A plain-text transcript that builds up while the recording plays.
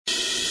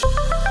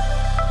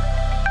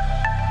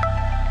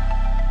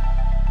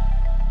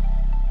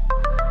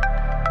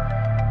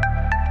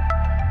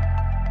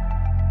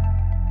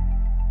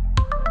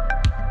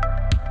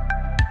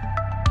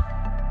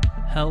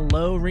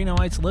Hello,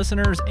 Renoites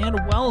listeners, and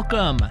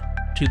welcome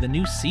to the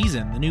new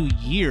season, the new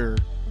year,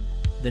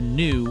 the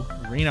new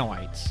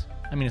Renoites.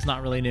 I mean, it's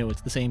not really new,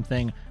 it's the same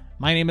thing.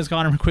 My name is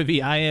Connor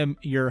McQuivey. I am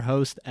your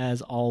host,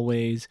 as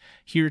always,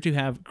 here to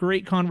have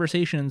great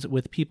conversations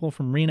with people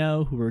from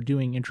Reno who are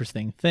doing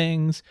interesting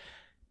things.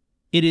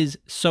 It is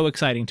so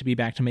exciting to be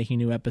back to making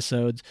new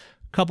episodes.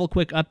 Couple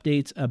quick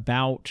updates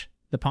about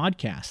the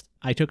podcast.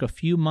 I took a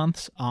few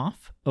months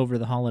off over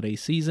the holiday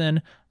season.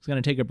 I was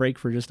going to take a break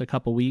for just a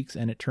couple weeks,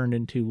 and it turned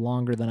into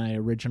longer than I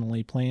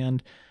originally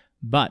planned.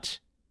 But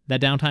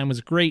that downtime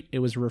was great. It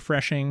was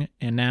refreshing,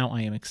 and now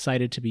I am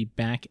excited to be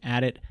back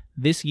at it.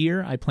 This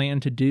year, I plan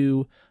to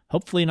do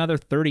hopefully another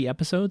 30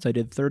 episodes. I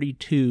did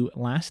 32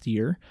 last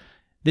year.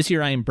 This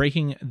year, I am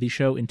breaking the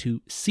show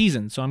into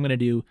seasons. So I'm going to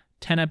do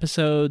 10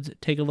 episodes,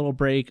 take a little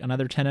break,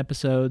 another 10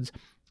 episodes,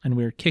 and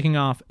we're kicking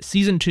off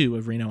season 2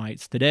 of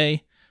Renoites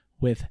today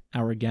with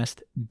our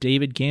guest,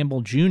 David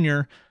Gamble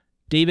Jr.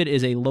 David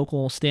is a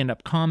local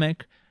stand-up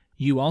comic.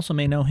 You also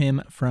may know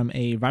him from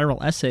a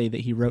viral essay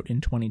that he wrote in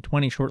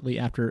 2020, shortly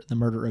after the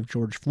murder of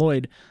George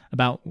Floyd,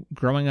 about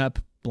growing up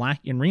Black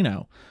in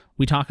Reno.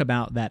 We talk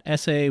about that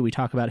essay, we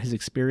talk about his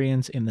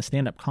experience in the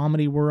stand-up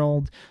comedy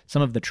world,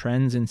 some of the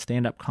trends in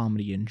stand-up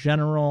comedy in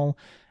general,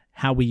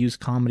 how we use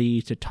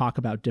comedy to talk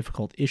about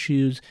difficult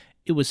issues.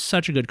 It was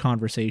such a good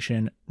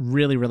conversation.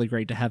 Really, really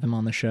great to have him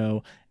on the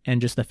show,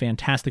 and just a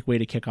fantastic way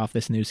to kick off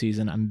this new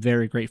season. I'm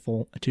very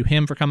grateful to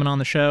him for coming on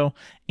the show,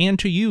 and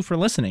to you for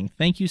listening.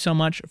 Thank you so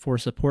much for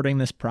supporting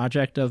this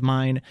project of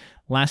mine.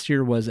 Last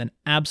year was an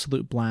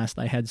absolute blast.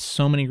 I had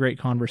so many great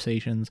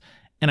conversations,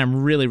 and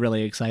I'm really,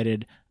 really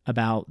excited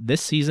about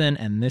this season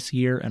and this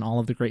year and all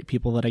of the great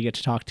people that I get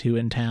to talk to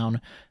in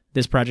town.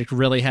 This project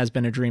really has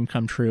been a dream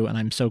come true, and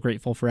I'm so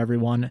grateful for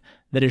everyone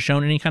that has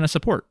shown any kind of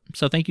support.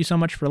 So thank you so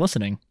much for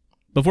listening.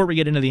 Before we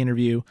get into the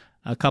interview,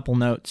 a couple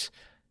notes.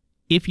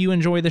 If you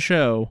enjoy the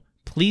show,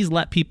 please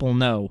let people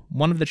know.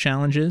 One of the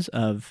challenges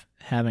of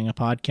having a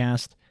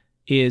podcast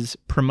is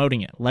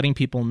promoting it, letting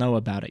people know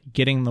about it,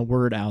 getting the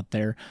word out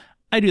there.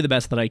 I do the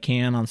best that I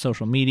can on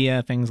social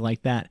media, things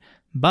like that.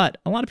 But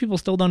a lot of people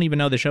still don't even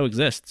know the show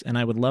exists, and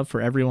I would love for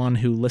everyone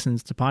who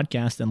listens to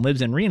podcasts and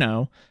lives in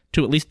Reno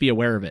to at least be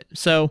aware of it.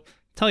 So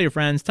tell your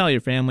friends, tell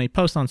your family,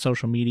 post on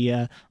social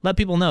media, let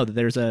people know that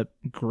there's a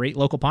great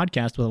local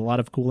podcast with a lot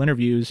of cool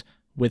interviews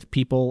with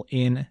people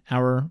in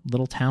our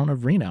little town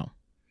of Reno.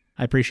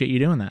 I appreciate you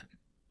doing that.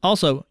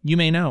 Also, you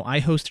may know I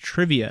host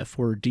trivia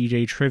for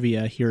DJ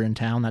Trivia here in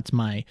town. That's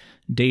my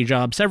day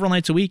job. Several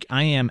nights a week,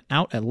 I am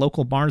out at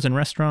local bars and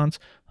restaurants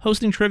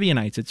hosting trivia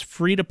nights. It's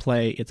free to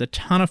play. It's a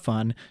ton of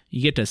fun.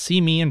 You get to see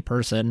me in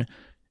person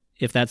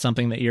if that's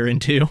something that you're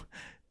into.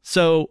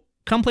 So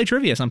come play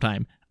trivia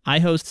sometime. I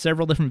host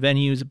several different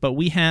venues, but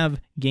we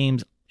have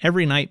games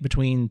every night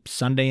between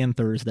Sunday and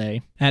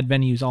Thursday at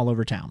venues all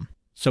over town.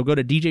 So go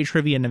to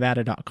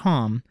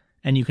djtrivianevada.com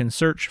and you can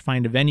search,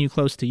 find a venue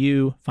close to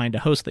you, find a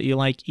host that you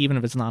like, even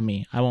if it's not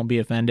me. I won't be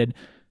offended.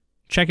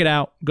 Check it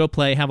out. Go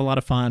play. Have a lot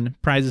of fun.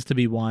 Prizes to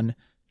be won.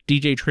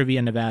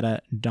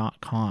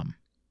 djtrivianevada.com.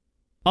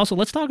 Also,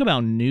 let's talk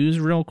about news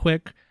real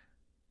quick.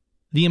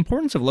 The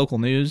importance of local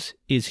news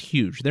is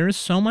huge. There is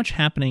so much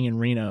happening in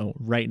Reno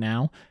right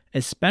now,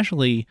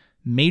 especially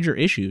major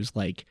issues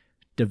like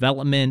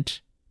development,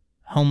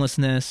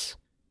 homelessness,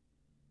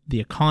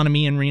 the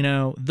economy in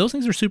Reno. Those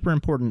things are super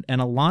important,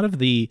 and a lot of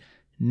the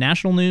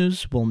national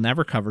news will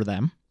never cover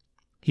them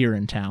here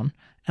in town,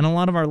 and a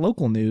lot of our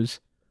local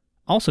news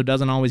also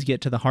doesn't always get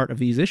to the heart of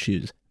these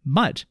issues.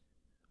 But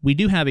we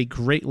do have a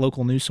great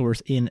local news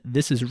source in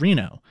This Is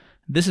Reno.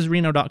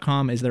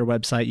 ThisIsReno.com is their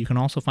website. You can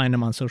also find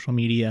them on social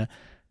media.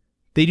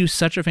 They do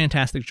such a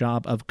fantastic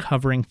job of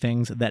covering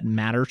things that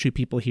matter to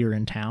people here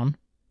in town.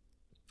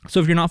 So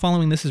if you're not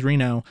following This Is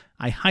Reno,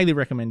 I highly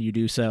recommend you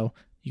do so.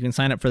 You can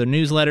sign up for their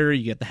newsletter,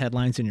 you get the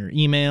headlines in your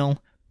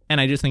email, and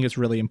I just think it's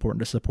really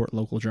important to support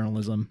local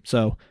journalism.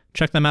 So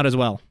check them out as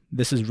well,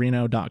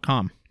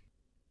 thisisreno.com.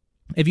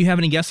 If you have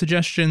any guest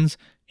suggestions,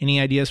 any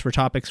ideas for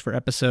topics for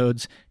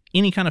episodes,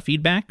 any kind of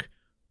feedback,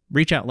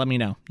 reach out, let me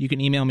know. You can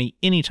email me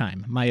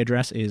anytime. My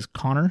address is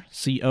Connor,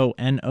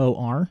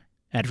 CONOR,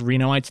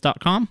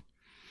 @renoites.com.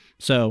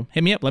 So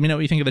hit me up, let me know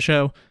what you think of the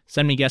show,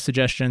 send me guest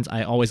suggestions.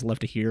 I always love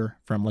to hear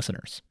from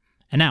listeners.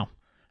 And now,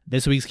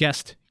 this week's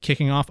guest,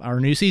 kicking off our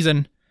new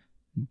season,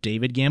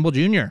 David Gamble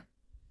Jr.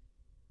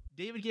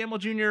 David Gamble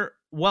Jr.,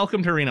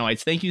 welcome to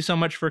Renoites. Thank you so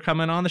much for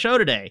coming on the show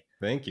today.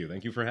 Thank you.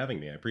 Thank you for having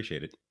me. I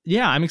appreciate it.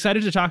 Yeah, I'm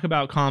excited to talk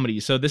about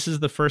comedy. So this is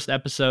the first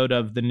episode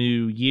of the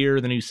new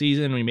year, the new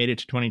season. We made it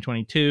to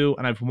 2022,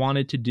 and I've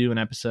wanted to do an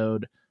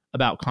episode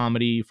about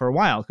comedy for a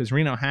while because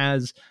Reno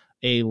has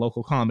a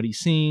local comedy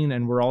scene,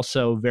 and we're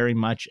also very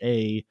much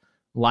a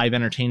live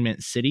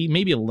entertainment city,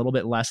 maybe a little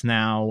bit less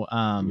now.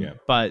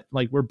 But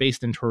like, we're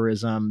based in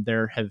tourism.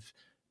 There have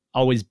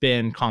always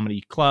been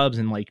comedy clubs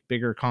and like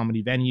bigger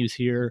comedy venues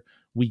here.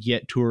 We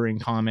get touring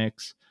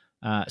comics.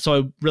 So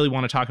I really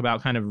want to talk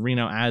about kind of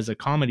Reno as a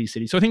comedy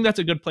city. So I think that's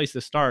a good place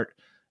to start.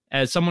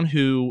 As someone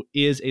who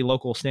is a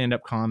local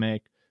stand-up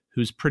comic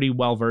who's pretty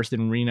well versed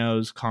in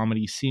Reno's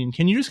comedy scene.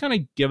 Can you just kind of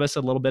give us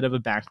a little bit of a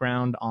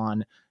background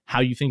on how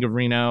you think of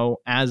Reno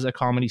as a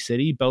comedy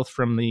city, both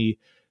from the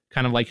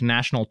kind of like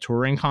national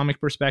touring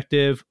comic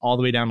perspective all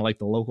the way down to like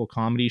the local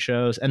comedy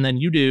shows? And then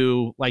you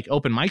do like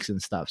open mics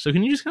and stuff. So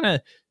can you just kind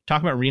of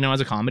talk about Reno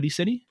as a comedy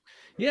city?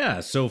 Yeah,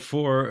 so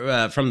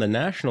for from the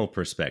national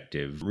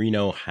perspective,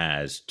 Reno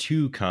has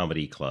two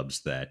comedy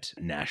clubs that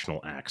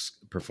national acts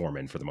perform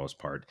in for the most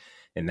part,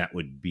 and that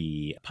would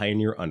be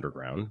Pioneer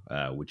Underground,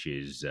 which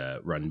is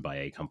run by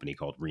a company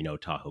called Reno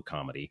Tahoe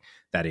Comedy.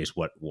 That is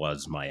what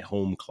was my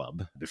home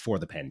club before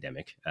the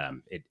pandemic.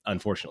 It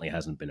unfortunately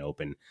hasn't been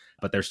open,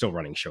 but they're still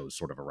running shows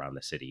sort of around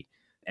the city.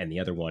 And the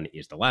other one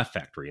is the Laugh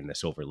Factory in the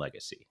Silver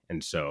Legacy.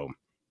 And so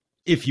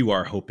if you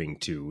are hoping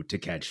to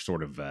catch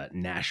sort of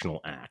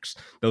national acts,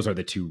 those are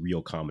the two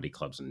real comedy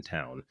clubs in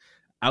town.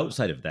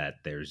 Outside of that,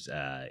 there's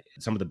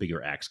some of the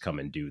bigger acts come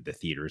and do the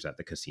theaters at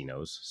the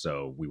casinos.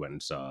 So I went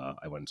and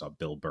saw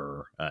Bill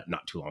Burr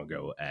not too long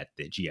ago at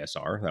the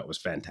GSR. That was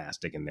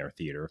fantastic in their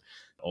theater.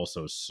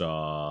 Also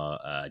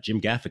saw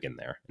Jim Gaffigan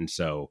there. And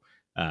so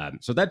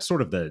that's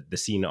sort of the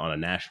scene on a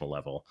national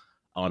level.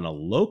 On a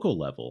local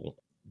level,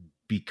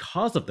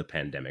 because of the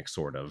pandemic,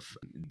 sort of,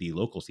 the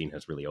local scene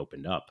has really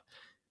opened up.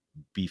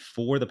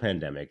 Before the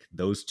pandemic,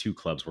 those two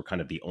clubs were kind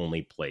of the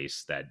only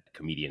place that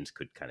comedians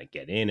could kind of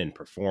get in and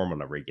perform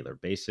on a regular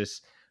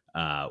basis.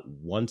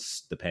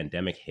 Once the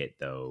pandemic hit,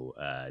 though,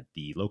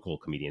 the local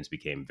comedians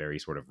became very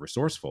sort of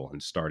resourceful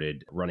and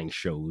started running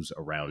shows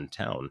around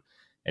town.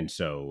 And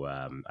so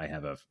I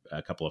have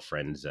a couple of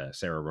friends,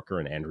 Sarah Rooker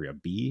and Andrea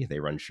B. They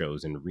run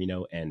shows in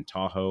Reno and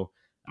Tahoe.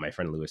 My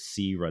friend Louis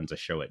C. runs a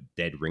show at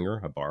Dead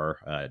Ringer, a bar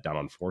down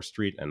on 4th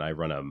Street. And I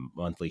run a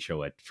monthly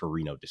show at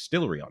Farino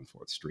Distillery on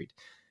 4th Street.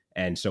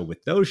 And so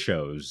with those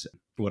shows,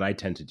 what I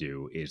tend to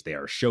do is they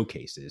are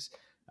showcases.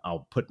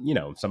 I'll put,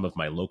 some of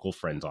my local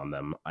friends on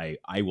them. I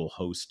will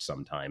host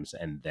sometimes,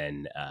 and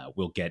then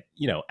we'll get,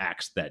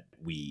 acts that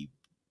we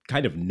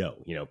kind of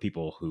know,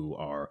 people who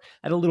are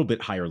at a little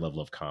bit higher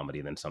level of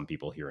comedy than some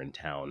people here in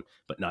town,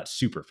 but not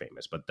super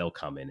famous, but they'll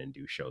come in and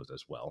do shows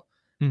as well.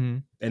 Mm-hmm.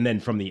 And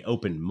then from the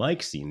open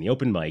mic scene, the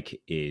open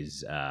mic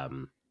is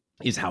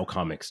how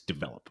comics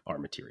develop our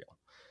material.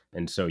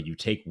 And so you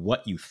take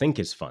what you think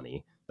is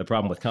funny. The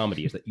problem with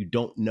comedy is that you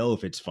don't know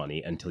if it's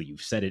funny until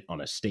you've said it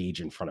on a stage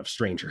in front of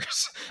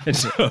strangers.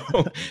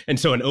 And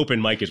so an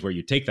open mic is where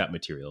you take that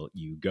material,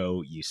 you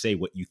go, you say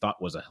what you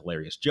thought was a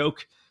hilarious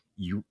joke.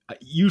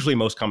 Usually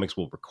most comics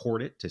will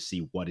record it to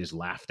see what is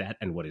laughed at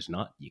and what is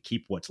not. You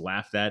keep what's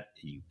laughed at,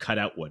 you cut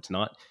out what's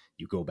not.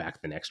 You go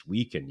back the next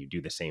week and you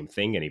do the same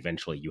thing, and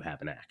eventually you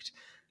have an act.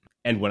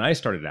 And when I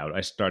started out,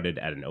 I started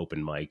at an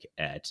open mic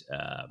at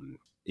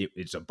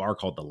it's a bar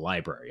called The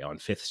Library on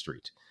 5th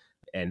Street.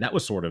 And that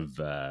was sort of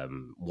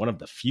one of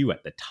the few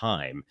at the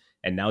time.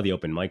 And now the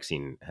open mic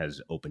scene has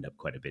opened up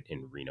quite a bit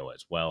in Reno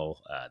as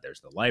well.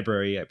 There's the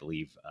Library, I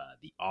believe,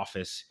 the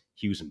Office,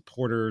 Hughes and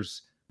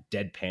Porter's.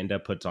 Dead Panda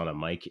puts on a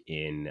mic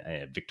in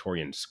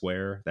Victorian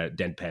Square. That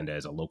Dead Panda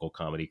is a local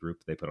comedy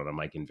group. They put on a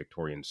mic in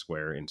Victorian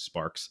Square in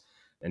Sparks.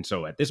 And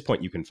so at this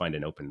point, you can find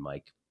an open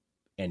mic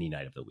any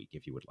night of the week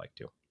if you would like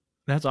to.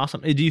 That's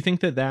awesome. Do you think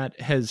that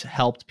has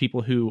helped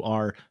people who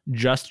are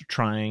just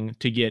trying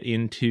to get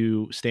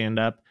into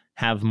stand-up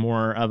have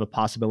more of a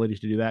possibility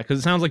to do that? Because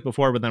it sounds like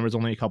before, when there was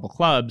only a couple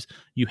clubs,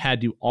 you had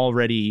to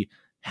already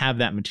have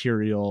that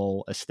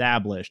material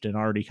established and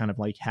already kind of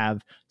like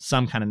have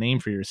some kind of name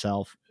for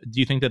yourself. Do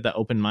you think that the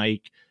open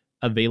mic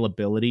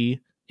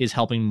availability is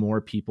helping more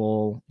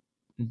people,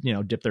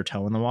 dip their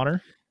toe in the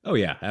water? Oh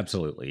yeah,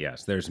 absolutely.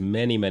 Yes. There's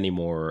many, many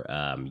more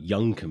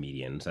young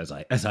comedians, as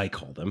I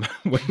call them,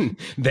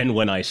 than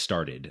when I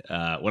started.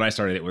 When I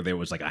started, there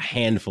was like a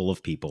handful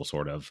of people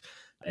sort of,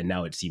 and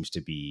now it seems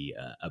to be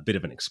a bit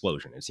of an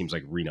explosion. It seems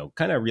like Reno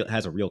kind of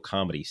has a real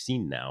comedy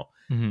scene now.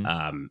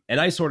 Mm-hmm.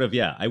 And I sort of,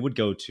 I would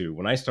go to,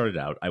 when I started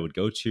out, I would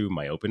go to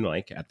my open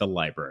mic at the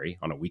Library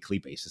on a weekly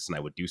basis, and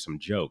I would do some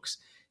jokes.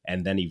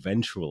 And then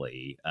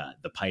eventually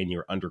the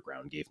Pioneer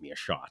Underground gave me a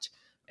shot.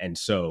 And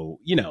so,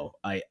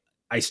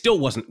 I still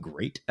wasn't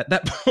great at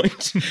that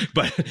point,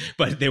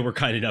 but they were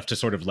kind enough to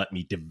sort of let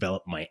me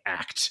develop my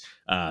act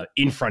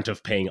in front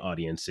of paying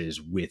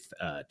audiences with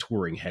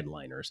touring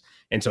headliners.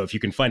 And so if you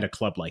can find a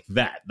club like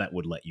that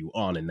would let you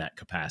on in that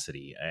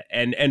capacity.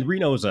 And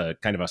Reno is a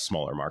kind of a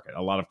smaller market.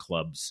 A lot of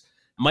clubs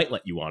might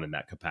let you on in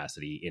that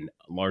capacity in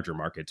larger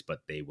markets,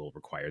 but they will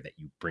require that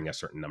you bring a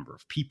certain number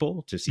of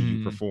people to see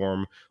you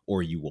perform,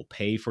 or you will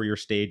pay for your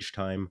stage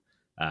time.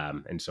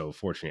 And so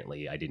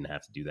fortunately I didn't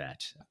have to do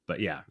that, but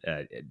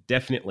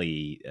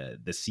definitely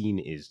the scene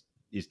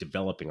is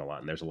developing a lot,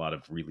 and there's a lot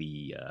of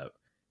really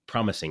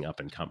promising up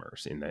and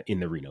comers in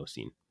the Reno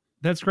scene.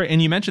 That's great.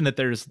 And you mentioned that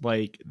there's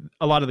like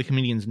a lot of the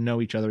comedians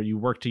know each other. You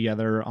work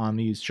together on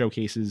these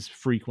showcases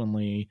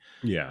frequently.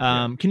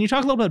 Yeah. Can you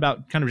talk a little bit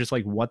about kind of just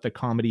like what the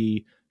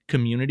comedy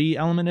community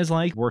element is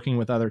like, working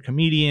with other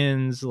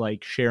comedians,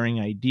 like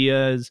sharing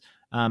ideas?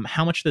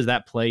 How much does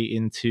that play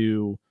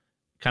into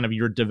kind of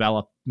your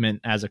development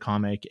as a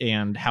comic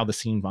and how the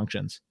scene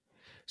functions?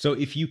 So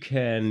if you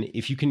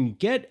can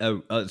get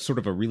a sort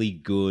of a really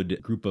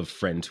good group of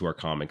friends who are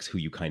comics who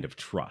you kind of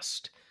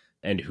trust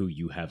and who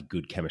you have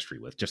good chemistry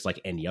with, just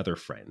like any other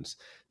friends,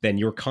 then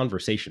your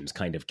conversations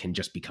kind of can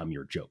just become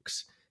your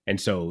jokes.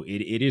 And so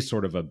it is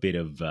sort of a bit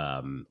of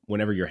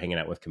whenever you're hanging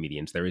out with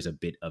comedians, there is a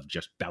bit of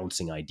just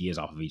bouncing ideas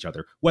off of each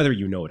other, whether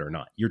you know it or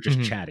not. You're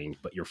just chatting,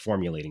 but you're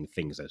formulating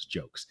things as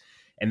jokes.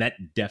 And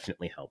that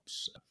definitely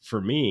helps. For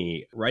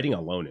me, writing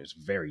alone is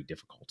very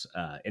difficult.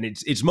 And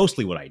it's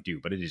mostly what I do,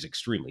 but it is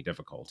extremely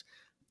difficult,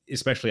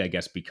 especially, I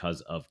guess,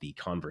 because of the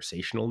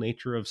conversational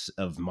nature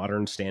of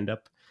modern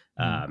stand-up.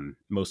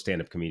 Most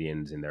stand-up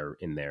comedians in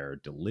their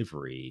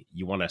delivery,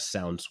 you want to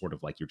sound sort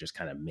of like you're just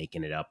kind of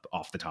making it up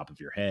off the top of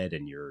your head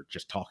and you're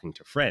just talking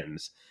to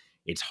friends.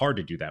 It's hard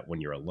to do that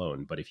when you're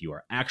alone, but if you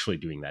are actually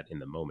doing that in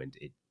the moment,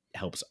 it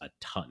helps a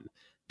ton.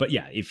 But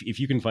yeah, if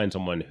you can find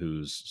someone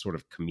whose sort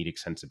of comedic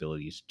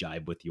sensibilities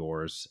jibe with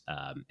yours,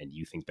 and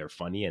you think they're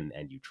funny and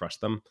you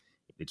trust them,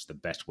 it's the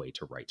best way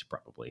to write,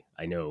 probably.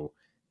 I know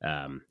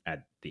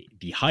at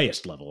the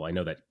highest level, I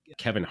know that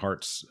Kevin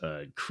Hart's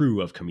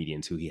crew of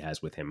comedians who he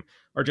has with him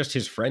are just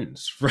his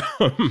friends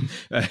from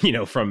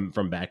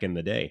from back in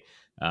the day,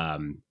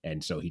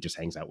 and so he just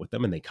hangs out with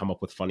them and they come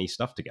up with funny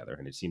stuff together,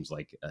 and it seems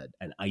like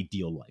an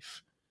ideal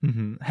life.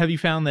 Have you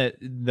found that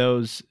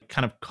those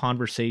kind of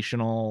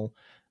conversational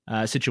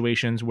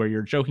situations where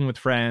you're joking with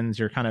friends,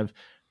 you're kind of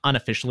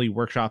unofficially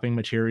workshopping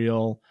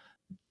material,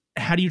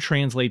 how do you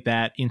translate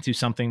that into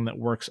something that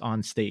works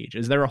on stage?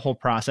 Is there a whole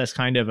process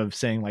kind of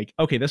saying like,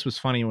 okay, this was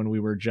funny when we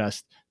were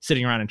just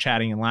sitting around and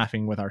chatting and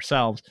laughing with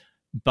ourselves,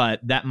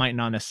 but that might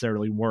not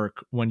necessarily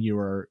work when you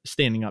are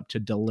standing up to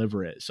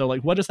deliver it? So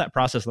like, what does that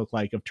process look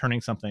like of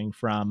turning something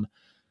from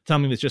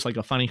something that's just like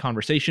a funny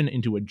conversation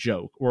into a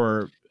joke?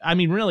 Or, I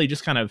mean, really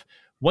just kind of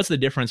what's the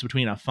difference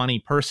between a funny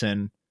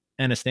person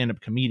and a stand-up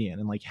comedian,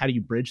 and like, how do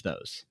you bridge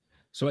those?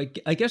 So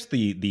I guess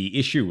the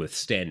issue with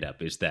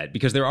stand-up is that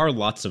because there are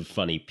lots of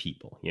funny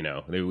people,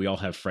 we all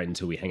have friends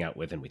who we hang out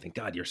with and we think,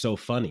 God, you're so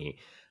funny.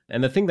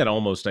 And the thing that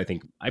almost, I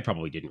think, I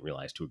probably didn't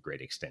realize to a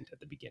great extent at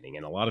the beginning,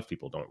 and a lot of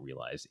people don't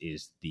realize,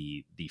 is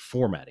the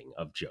formatting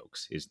of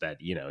jokes. Is that,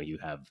 you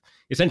have,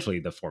 essentially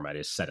the format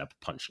is set up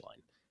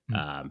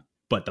punchline.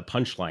 But the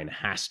punchline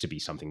has to be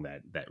something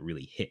that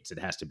really hits. It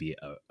has to be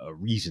a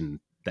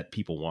reason that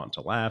people want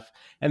to laugh.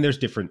 And there's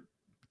different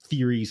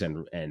theories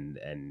and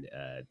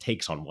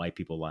takes on why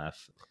people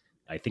laugh.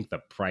 I think the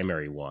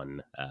primary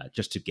one,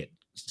 just to get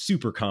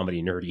super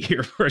comedy nerdy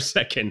here for a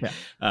second,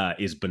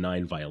 is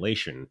benign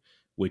violation,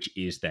 which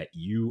is that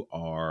you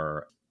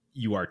are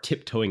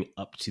tiptoeing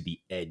up to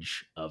the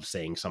edge of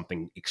saying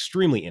something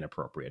extremely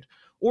inappropriate,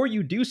 or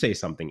you do say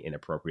something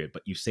inappropriate,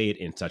 but you say it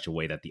in such a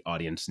way that the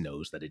audience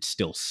knows that it's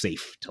still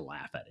safe to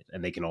laugh at it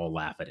and they can all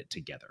laugh at it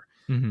together.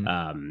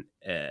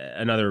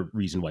 Another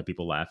reason why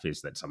people laugh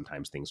is that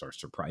sometimes things are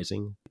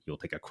surprising. You'll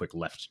take a quick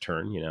left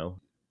turn,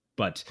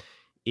 but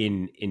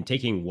in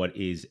taking what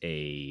is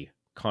a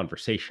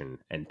conversation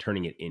and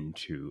turning it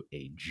into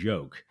a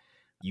joke,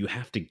 you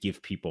have to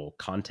give people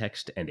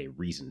context and a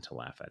reason to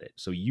laugh at it.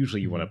 So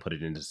usually you want to put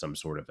it into some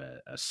sort of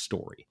a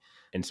story.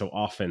 And so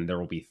often there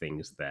will be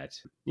things that,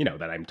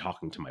 that I'm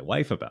talking to my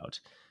wife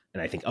about,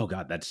 and I think, oh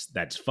God,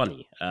 that's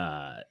funny.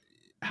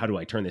 How do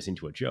I turn this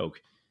into a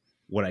joke?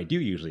 What I do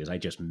usually is I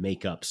just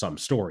make up some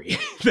story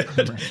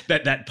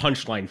that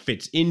punchline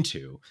fits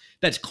into,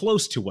 that's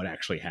close to what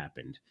actually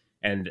happened.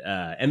 And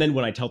then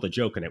when I tell the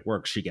joke and it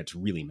works, she gets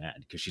really mad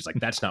because she's like,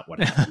 that's not what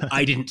happened.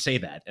 I didn't say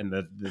that. And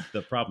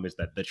the problem is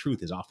that the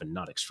truth is often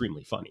not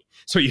extremely funny.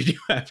 So you do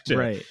have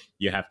to,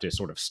 you have to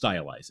sort of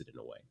stylize it in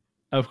a way.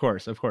 Of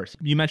course.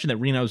 You mentioned that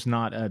Reno's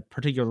not a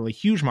particularly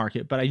huge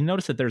market, but I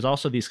noticed that there's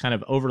also these kind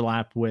of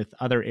overlap with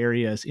other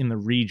areas in the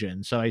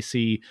region. So I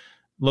see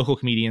local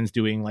comedians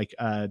doing like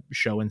a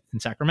show in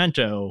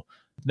Sacramento,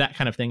 that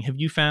kind of thing. Have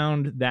you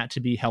found that to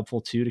be helpful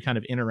too, to kind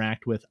of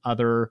interact with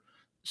other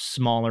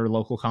smaller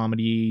local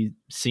comedy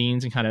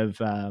scenes and kind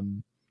of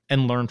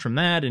and learn from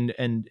that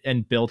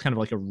and build kind of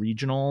like a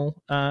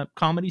regional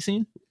comedy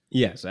scene?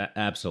 Yes,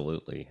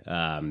 absolutely.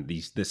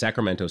 The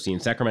Sacramento scene.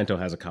 Sacramento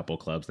has a couple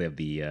clubs. They have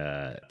the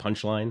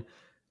Punchline.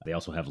 They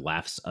also have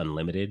Laughs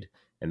Unlimited,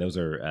 and those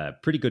are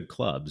pretty good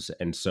clubs.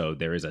 And so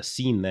there is a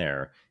scene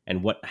there.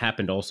 And what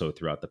happened also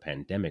throughout the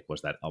pandemic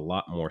was that a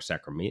lot more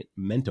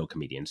Sacramento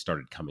comedians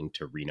started coming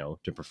to Reno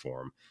to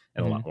perform,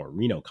 and a lot more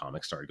Reno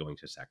comics started going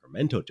to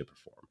Sacramento to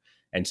perform.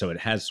 And so it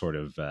has sort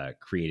of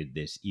created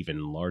this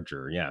even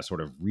larger,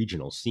 sort of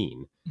regional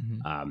scene.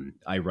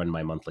 I run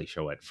my monthly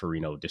show at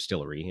Farino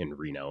Distillery in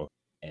Reno,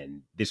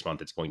 and this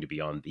month it's going to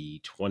be on the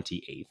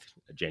 28th,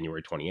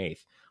 January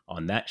 28th.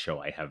 On that show,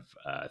 I have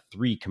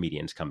 3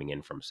 comedians coming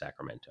in from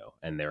Sacramento,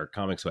 and they're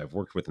comics who I've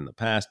worked with in the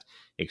past,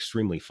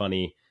 extremely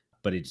funny.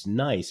 But it's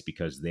nice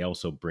because they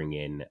also bring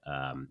in,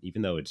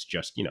 even though it's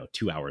just,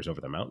 2 hours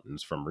over the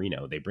mountains from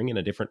Reno, they bring in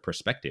a different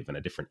perspective and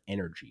a different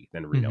energy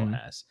than Reno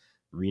has.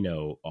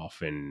 Reno,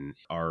 often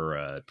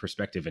our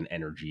perspective and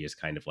energy is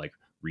kind of like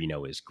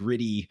Reno is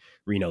gritty,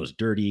 Reno's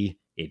dirty.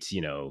 It's,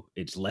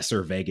 it's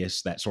lesser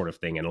Vegas, that sort of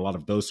thing. And a lot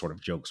of those sort of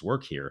jokes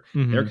work here.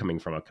 Mhm. They're coming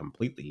from a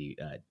completely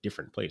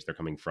different place. They're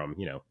coming from,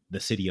 the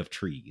city of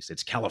trees.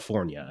 It's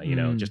California,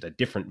 just a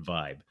different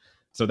vibe.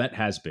 So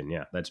that's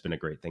been a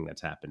great thing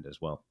that's happened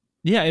as well.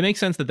 Yeah, it makes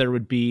sense that there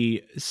would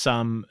be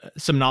some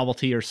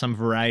novelty or some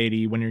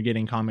variety when you're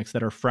getting comics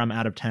that are from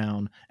out of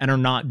town and are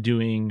not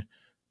doing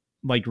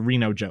like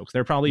Reno jokes.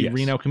 They're probably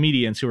Reno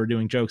comedians who are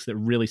doing jokes that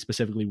really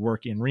specifically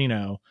work in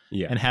Reno,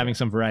 and having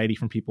some variety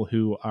from people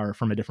who are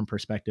from a different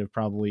perspective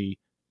probably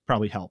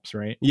helps,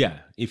 right? Yeah.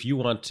 If you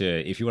want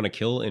to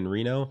kill in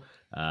Reno,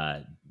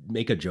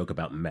 make a joke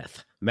about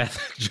meth.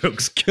 Meth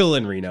jokes kill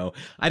in Reno.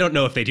 I don't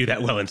know if they do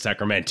that well in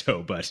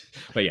Sacramento, but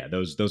yeah,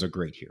 those are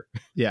great here.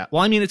 Yeah.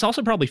 Well, I mean, it's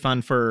also probably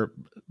fun for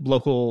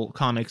local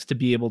comics to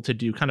be able to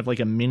do kind of like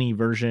a mini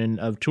version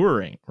of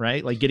touring,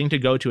 right? Like getting to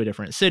go to a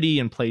different city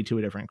and play to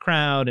a different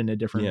crowd in a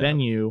different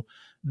venue.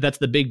 That's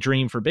the big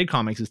dream for big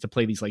comics, is to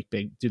play these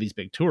do these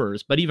big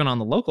tours. But even on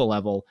the local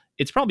level,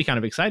 it's probably kind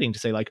of exciting to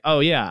say like, oh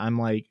yeah, I'm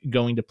like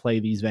going to play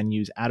these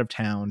venues out of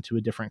town to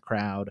a different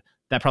crowd.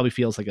 That probably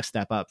feels like a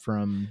step up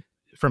from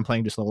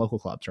playing just the local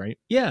clubs, right?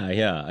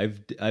 Yeah.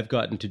 I've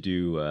gotten to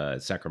do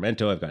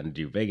Sacramento. I've gotten to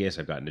do Vegas.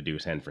 I've gotten to do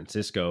San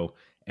Francisco.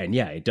 And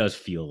yeah, it does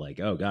feel like,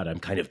 oh God, I'm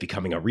kind of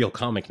becoming a real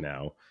comic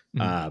now.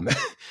 Mm-hmm.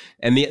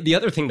 And the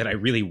other thing that I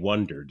really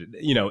wondered,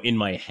 in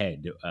my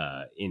head,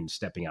 in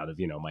stepping out of,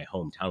 my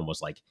hometown, was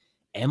like,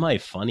 am I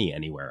funny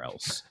anywhere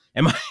else?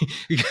 Am I,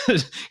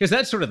 because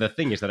that's sort of the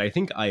thing, is that I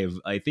think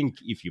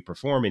if you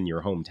perform in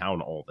your hometown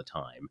all the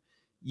time,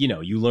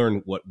 you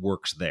learn what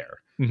works there.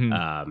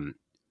 Mm-hmm.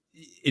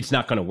 It's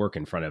not going to work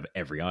in front of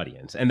every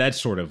audience. And that's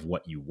sort of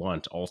what you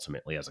want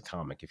ultimately as a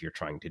comic, if you're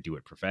trying to do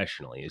it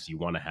professionally, is you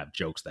want to have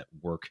jokes that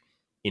work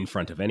in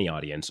front of any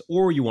audience,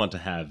 or you want to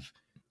have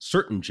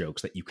certain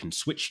jokes that you can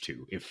switch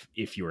to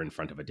if you're in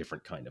front of a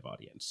different kind of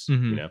audience.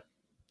 Mm-hmm.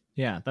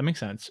 Yeah, that makes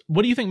sense.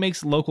 What do you think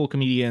makes local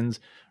comedians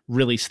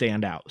really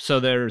stand out? So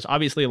there's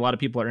obviously a lot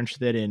of people are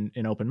interested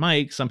in open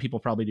mics. Some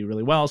people probably do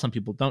really well. Some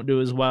people don't do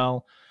as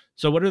well.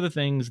 So what are the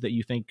things that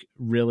you think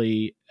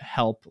really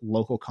help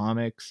local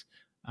comics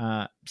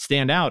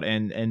stand out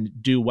and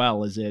do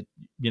well? Is it,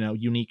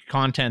 unique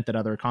content that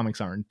other comics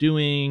aren't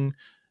doing?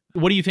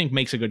 What do you think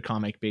makes a good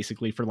comic,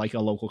 basically, for like a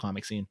local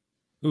comic scene?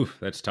 Ooh,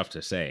 that's tough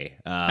to say.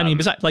 I mean,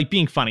 besides like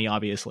being funny,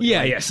 obviously.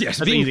 Yeah, like, yes,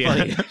 being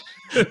funny.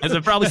 As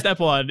a probably step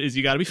one is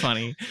you got to be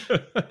funny.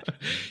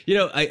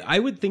 I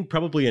would think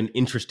probably an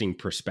interesting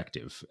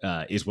perspective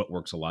is what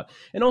works a lot.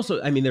 And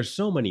also, I mean, there's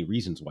so many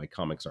reasons why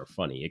comics are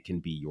funny. It can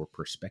be your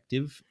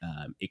perspective.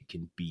 It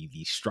can be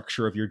the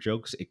structure of your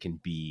jokes. It can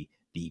be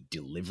the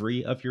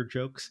delivery of your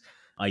jokes.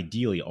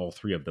 Ideally, all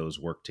three of those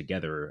work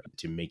together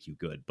to make you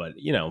good. But,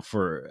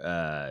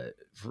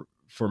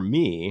 for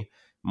me,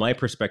 my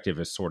perspective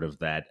is sort of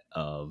that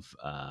of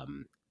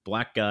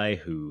black guy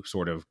who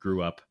sort of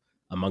grew up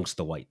amongst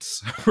the whites,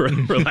 for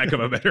lack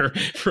of a better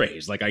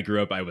phrase. Like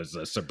I was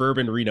a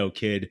suburban Reno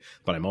kid,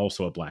 but I'm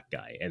also a black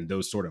guy, and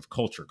those sort of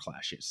culture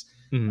clashes.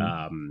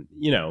 Mm-hmm.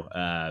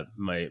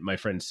 My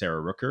friend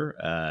Sarah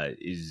Rooker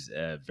is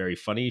very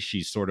funny.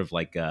 She's sort of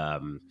like I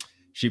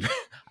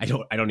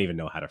don't even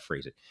know how to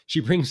phrase it.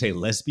 She brings a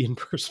lesbian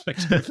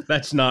perspective.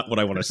 That's not what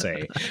I want to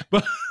say,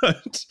 but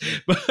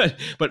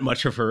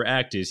much of her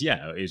act is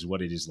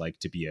what it is like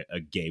to be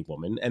a gay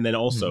woman, and then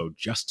also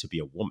just to be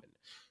a woman.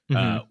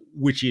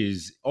 Which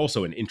is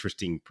also an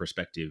interesting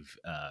perspective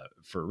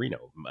for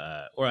Reno,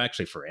 or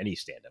actually for any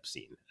stand-up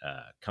scene.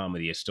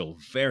 Comedy is still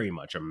very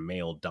much a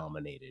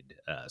male-dominated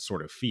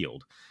sort of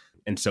field.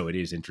 And so it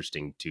is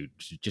interesting to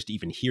just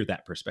even hear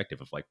that perspective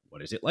of like,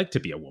 what is it like to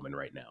be a woman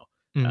right now?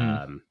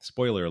 Mm-hmm.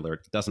 Spoiler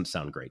alert, doesn't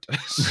sound great.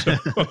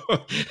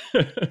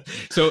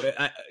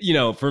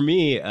 So for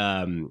me,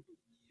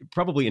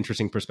 probably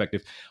interesting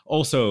perspective.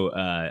 Also,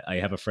 I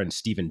have a friend,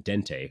 Stephen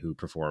Dente, who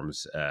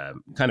performs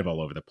kind of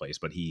all over the place,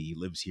 but he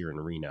lives here in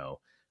Reno.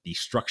 The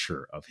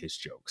structure of his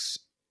jokes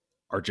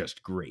are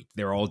just great.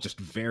 They're all just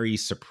very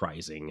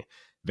surprising,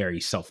 very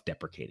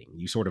self-deprecating.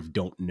 You sort of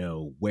don't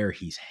know where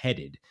he's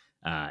headed.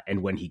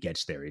 And when he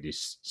gets there, it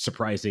is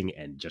surprising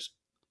and just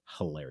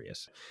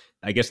hilarious.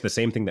 I guess the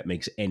same thing that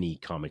makes any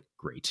comic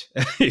great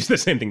is the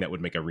same thing that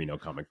would make a Reno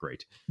comic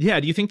great. Yeah.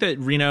 Do you think that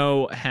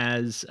Reno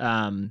has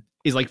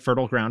is like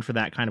fertile ground for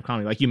that kind of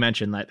comedy? Like you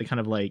mentioned, that the kind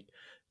of like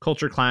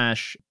culture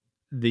clash,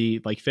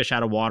 the like fish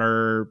out of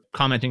water,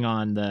 commenting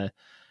on the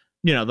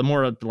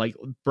more like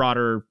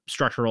broader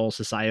structural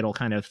societal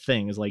kind of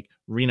thing, is like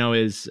Reno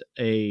is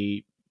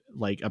a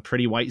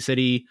pretty white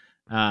city.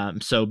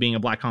 So being a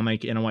black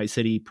comic in a white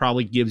city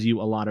probably gives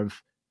you a lot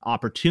of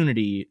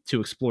opportunity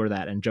to explore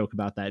that and joke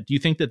about that. Do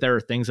you think that there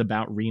are things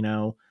about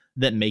Reno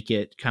that make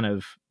it kind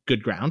of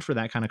good ground for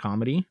that kind of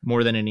comedy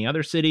more than any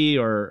other city,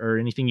 or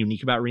anything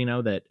unique about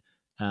Reno that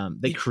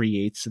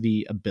creates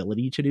the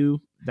ability to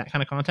do that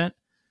kind of content?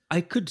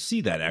 I could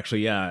see that,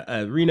 actually.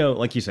 Yeah. Reno,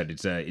 like you said,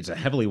 it's a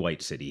heavily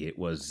white city. It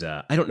was,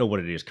 I don't know what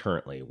it is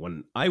currently.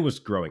 When I was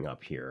growing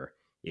up here,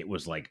 it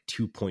was like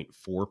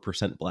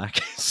 2.4% black.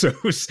 So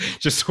it was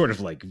just sort of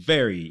like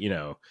very,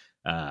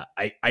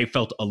 I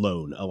felt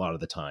alone a lot of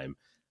the time.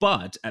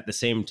 But at the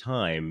same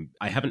time,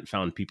 I haven't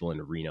found people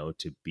in Reno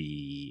to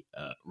be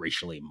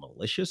racially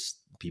malicious.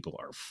 People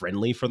are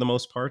friendly for the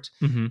most part.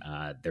 Mm-hmm.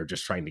 They're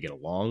just trying to get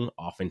along.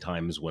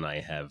 Oftentimes, when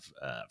I have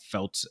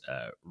felt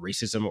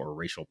racism or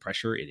racial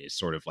pressure, it is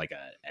sort of like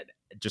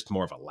just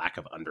more of a lack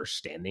of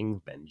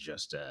understanding than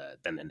just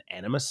than an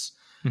animus.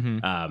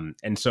 Mm-hmm.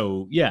 And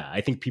so, yeah,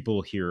 I think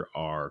people here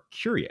are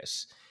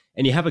curious.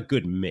 And you have a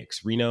good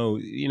mix. Reno,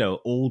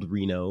 old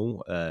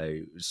Reno,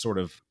 sort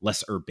of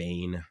less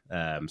urbane,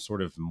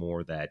 sort of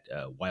more that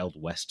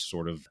Wild West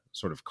sort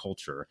of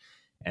culture.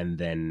 And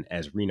then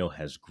as Reno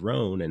has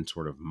grown and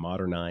sort of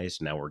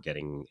modernized, now we're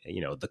getting,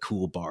 the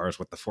cool bars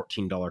with the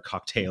 $14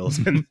 cocktails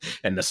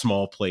and the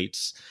small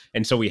plates.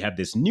 And so we have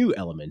this new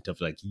element of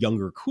like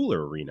younger,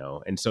 cooler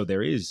Reno. And so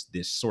there is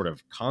this sort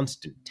of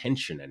constant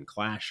tension and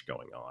clash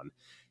going on.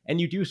 And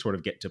you do sort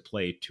of get to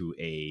play to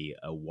a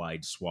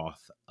wide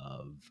swath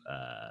of,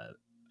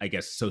 I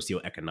guess,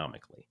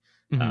 socioeconomically,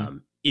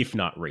 if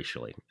not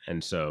racially.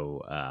 And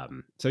so,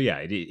 yeah,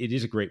 it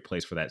is a great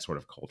place for that sort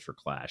of culture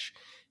clash.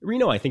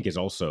 Reno, I think, is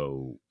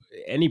also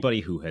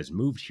anybody who has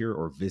moved here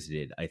or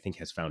visited, I think,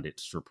 has found it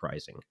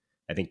surprising.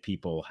 I think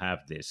people have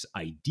this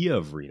idea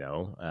of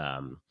Reno.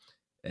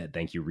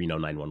 Thank you, Reno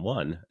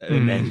 911.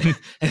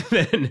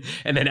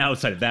 And then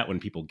outside of that,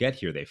 when people get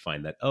here, they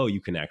find that, oh, you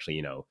can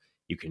actually,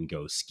 you can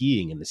go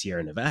skiing in the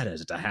Sierra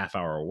Nevadas. It's a half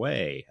hour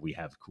away. We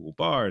have cool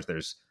bars.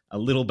 There's a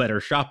little better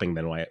shopping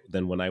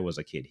than when I was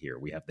a kid here.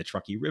 We have the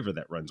Truckee River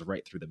that runs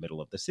right through the middle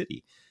of the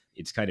city.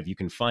 It's kind of, you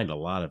can find a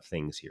lot of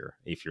things here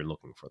if you're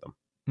looking for them.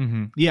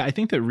 Mm-hmm. Yeah, I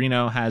think that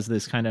Reno has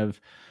this kind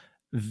of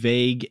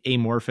vague,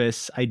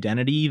 amorphous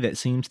identity that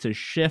seems to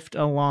shift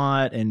a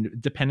lot. And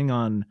depending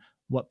on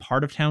what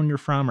part of town you're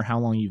from or how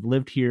long you've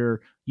lived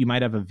here, you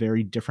might have a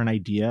very different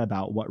idea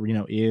about what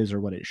Reno is or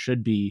what it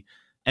should be.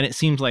 And it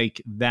seems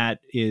like that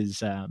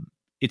is,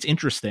 it's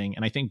interesting.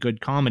 And I think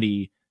good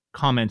comedy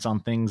comments on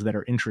things that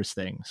are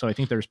interesting. So I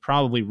think there's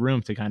probably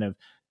room to kind of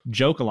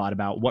joke a lot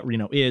about what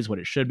Reno is, what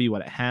it should be,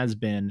 what it has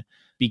been,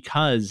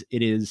 because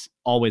it is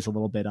always a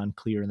little bit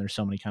unclear. And there's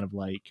so many kind of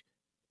like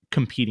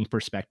competing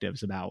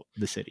perspectives about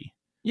the city.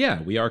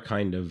 Yeah, we are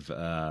kind of,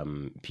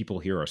 people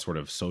here are sort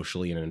of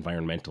socially and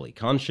environmentally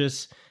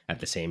conscious. At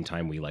the same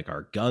time, we like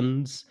our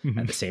guns. Mm-hmm.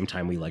 At the same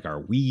time, we like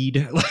our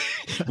weed.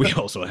 We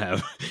also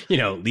have,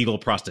 legal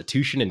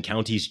prostitution in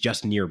counties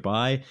just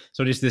nearby.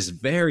 So it is this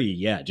very,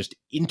 just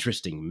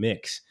interesting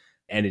mix.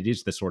 And it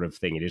is the sort of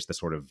thing, it is the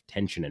sort of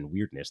tension and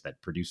weirdness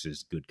that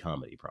produces good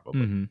comedy,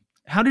 probably. Mm-hmm.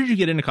 How did you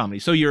get into comedy?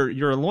 So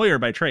you're a lawyer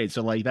by trade.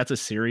 So like, that's a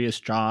serious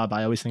job.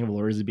 I always think of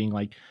lawyers as being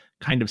like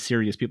kind of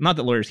serious people. Not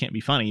that lawyers can't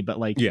be funny, but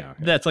like,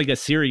 that's like a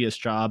serious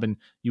job. And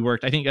you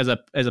worked, I think, as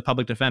a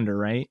public defender,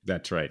 right?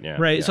 That's right. Yeah.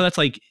 Right. Yeah. So that's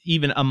like,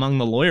 even among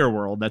the lawyer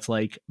world, that's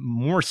like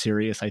more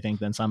serious, I think,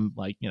 than some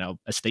like,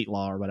 estate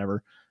law or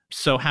whatever.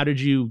 So how did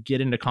you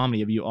get into comedy?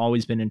 Have you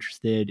always been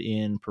interested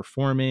in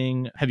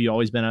performing? Have you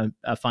always been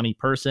a funny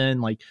person?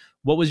 Like,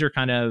 what was your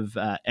kind of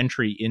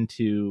entry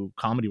into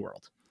comedy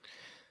world?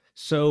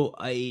 So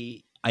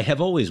I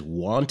have always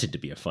wanted to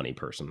be a funny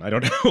person. I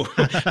don't know.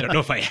 I don't know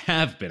if I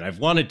have been. I've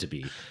wanted to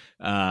be.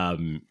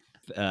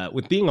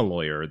 With being a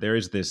lawyer, there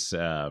is this,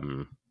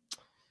 what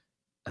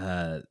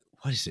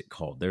is it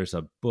called? There's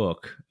a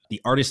book,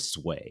 The Artist's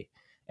Way,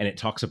 and it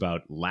talks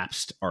about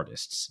lapsed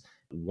artists.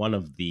 One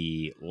of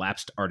the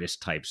lapsed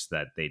artist types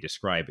that they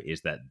describe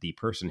is that the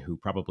person who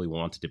probably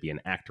wanted to be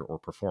an actor or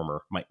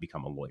performer might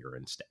become a lawyer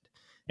instead.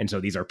 And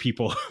so these are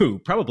people who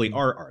probably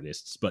are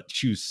artists, but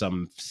choose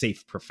some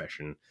safe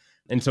profession.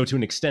 And so to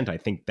an extent, I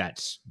think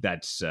that's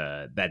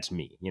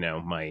me.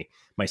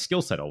 My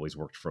skill set always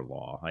worked for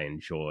law. I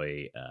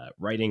enjoy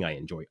writing. I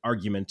enjoy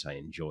argument. I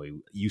enjoy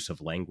use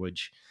of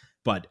language.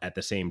 But at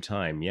the same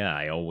time,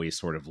 I always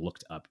sort of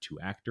looked up to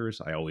actors.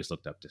 I always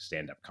looked up to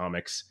stand-up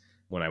comics.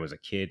 When I was a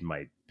kid,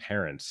 my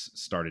parents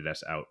started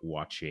us out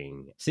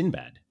watching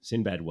Sinbad.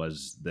 Sinbad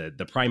was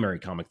the primary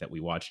comic that we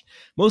watched,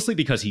 mostly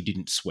because he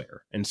didn't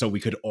swear. And so we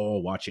could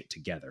all watch it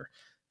together.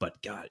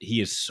 But God, he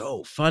is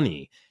so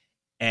funny.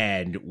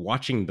 And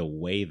watching the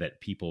way that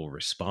people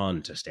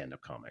respond to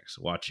stand-up comics,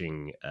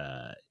 watching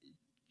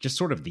just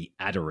sort of the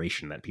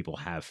adoration that people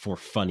have for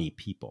funny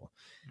people,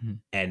 mm-hmm.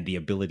 and the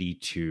ability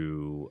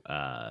to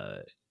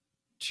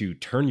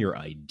turn your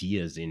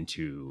ideas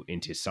into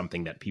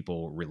something that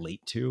people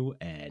relate to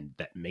and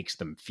that makes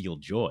them feel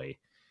joy.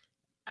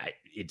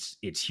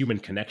 It's human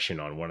connection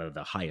on one of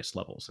the highest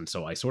levels. And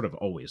so I sort of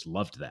always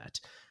loved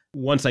that.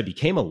 Once I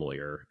became a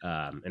lawyer,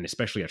 and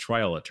especially a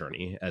trial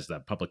attorney as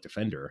the public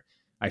defender,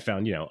 I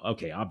found,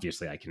 okay,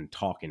 obviously I can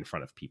talk in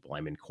front of people.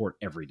 I'm in court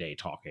every day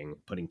talking,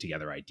 putting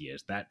together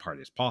ideas. That part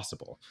is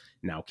possible.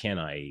 Now, can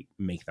I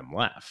make them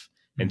laugh?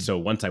 Mm-hmm. And so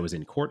once I was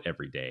in court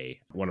every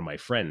day, one of my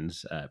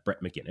friends,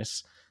 Brett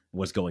McGinnis,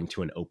 was going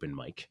to an open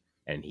mic,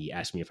 and he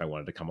asked me if I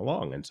wanted to come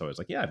along. And so I was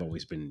like, yeah, I've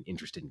always been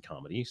interested in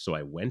comedy. So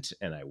I went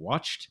and I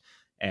watched,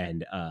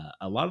 and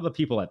a lot of the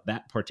people at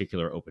that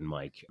particular open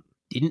mic,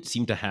 didn't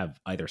seem to have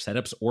either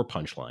setups or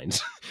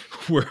punchlines,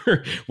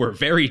 were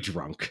very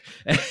drunk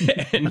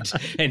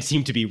and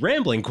seemed to be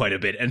rambling quite a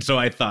bit. And so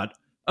I thought,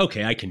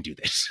 okay, I can do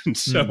this. And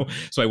so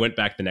I went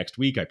back the next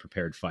week. I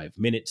prepared 5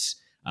 minutes.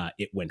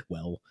 It went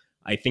well.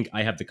 I think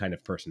I have the kind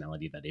of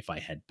personality that if I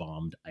had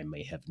bombed, I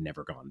may have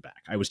never gone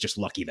back. I was just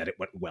lucky that it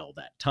went well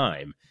that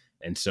time.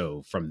 And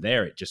so from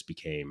there, it just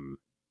became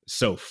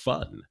so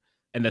fun.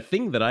 And the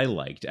thing that I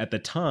liked at the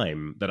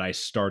time that I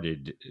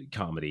started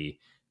comedy,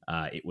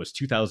 it was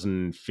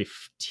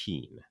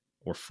 2015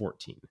 or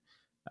 14.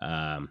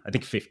 I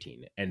think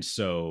 15. And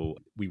so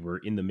we were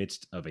in the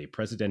midst of a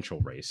presidential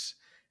race.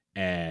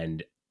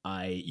 And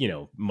I,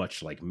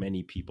 much like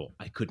many people,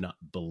 I could not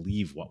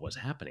believe what was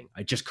happening.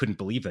 I just couldn't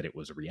believe that it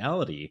was a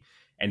reality.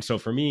 And so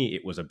for me,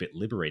 it was a bit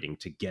liberating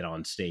to get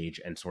on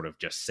stage and sort of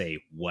just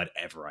say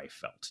whatever I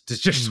felt, to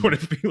just sort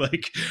of be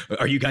like,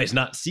 are you guys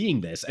not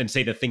seeing this? And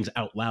say the things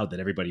out loud that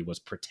everybody was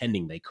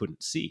pretending they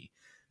couldn't see.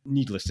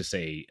 Needless to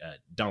say,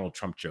 Donald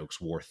Trump jokes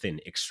wore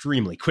thin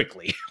extremely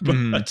quickly,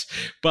 but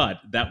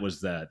that was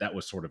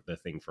sort of the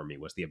thing for me,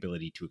 was the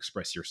ability to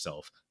express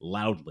yourself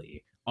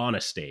loudly on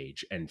a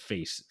stage and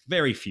face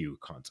very few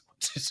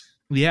consequences.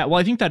 Yeah, well,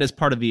 I think that is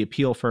part of the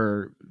appeal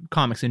for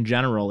comics in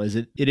general. Is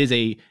it is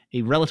a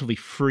relatively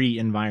free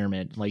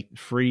environment. Like,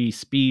 free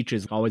speech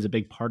is always a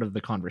big part of the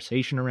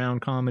conversation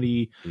around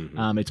comedy.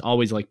 It's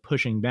always like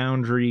pushing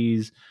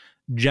boundaries.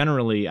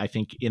 Generally, I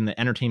think in the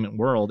entertainment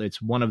world,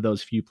 it's one of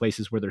those few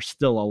places where there's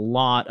still a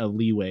lot of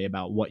leeway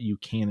about what you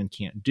can and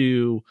can't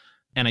do.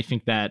 And I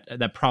think that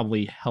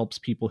probably helps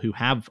people who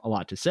have a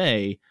lot to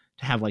say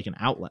to have like an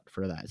outlet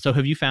for that. So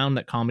have you found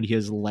that comedy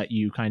has let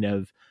you kind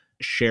of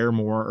share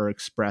more or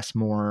express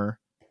more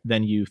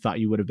than you thought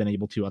you would have been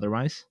able to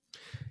otherwise?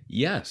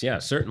 Yes, yeah,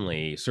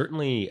 certainly.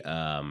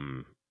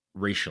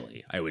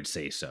 Racially, I would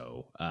say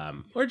so.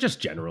 Or just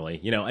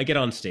generally, I get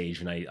on stage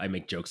and I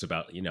make jokes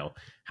about,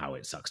 how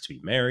it sucks to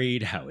be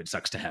married, how it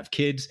sucks to have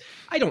kids.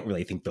 I don't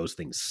really think those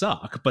things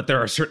suck, but there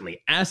are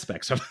certainly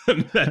aspects of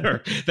them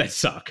that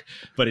suck.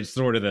 But it's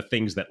sort of the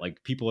things that,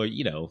 like, people are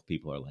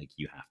like,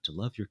 you have to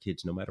love your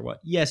kids no matter what.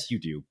 Yes, you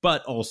do.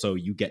 But also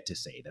you get to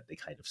say that they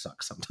kind of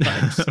suck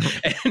sometimes.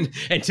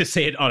 and to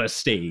say it on a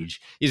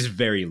stage is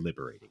very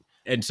liberating.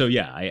 And so,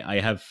 yeah, I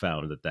have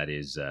found that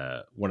is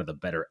one of the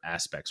better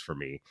aspects for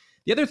me.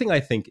 The other thing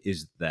I think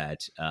is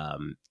that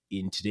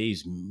in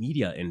today's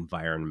media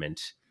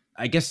environment,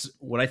 I guess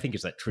what I think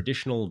is that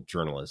traditional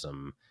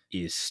journalism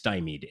is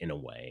stymied in a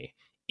way,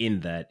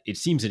 in that it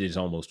seems it is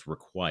almost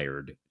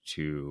required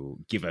to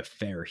give a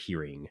fair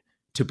hearing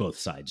to both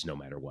sides, no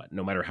matter what.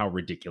 No matter how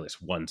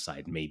ridiculous one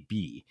side may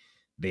be,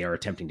 they are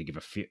attempting to give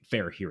a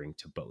fair hearing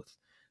to both.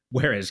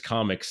 Whereas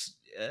comics,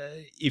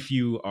 if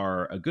you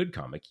are a good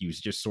comic, you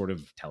just sort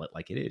of tell it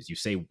like it is. You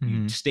say,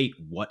 you state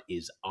what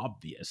is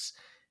obvious.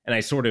 And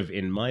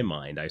in my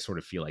mind, I sort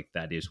of feel like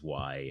that is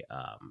why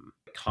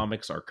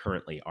comics are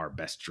currently our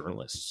best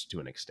journalists to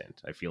an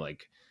extent. I feel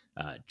like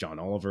John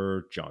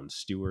Oliver, Jon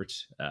Stewart,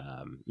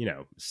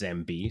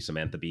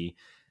 Samantha Bee,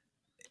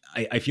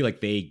 I feel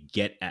like they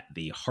get at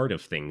the heart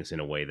of things in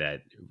a way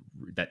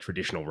that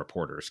traditional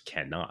reporters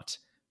cannot.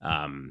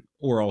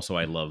 Or also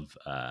I love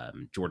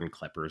Jordan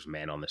Klepper's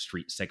Man on the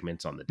Street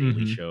segments on The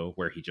Daily Show,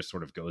 where he just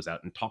sort of goes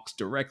out and talks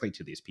directly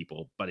to these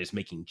people, but is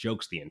making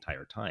jokes the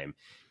entire time.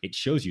 It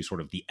shows you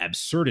sort of the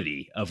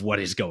absurdity of what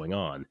is going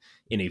on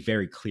in a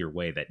very clear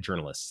way that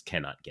journalists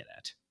cannot get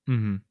at.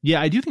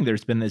 Yeah, I do think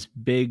there's been this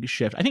big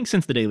shift. I think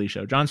since The Daily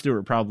Show, Jon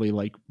Stewart probably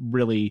like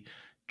really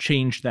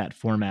changed that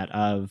format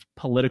of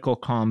political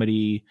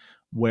comedy,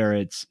 where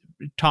it's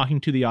talking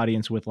to the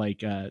audience with like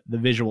the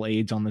visual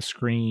aids on the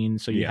screen.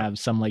 So you have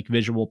some like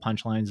visual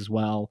punchlines as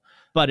well,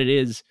 but it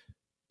is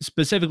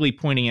specifically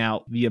pointing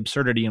out the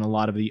absurdity in a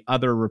lot of the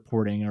other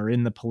reporting or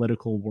in the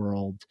political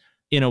world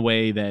in a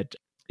way that,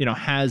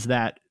 has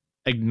that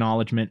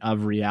acknowledgement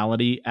of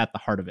reality at the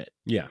heart of it.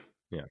 Yeah.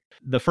 Yeah.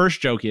 The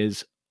first joke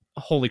is,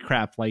 holy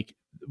crap, like,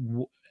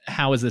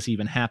 how is this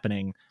even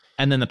happening?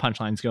 And then the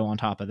punchlines go on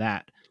top of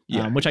that,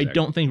 which exactly. I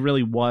don't think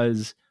really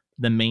was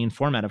the main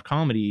format of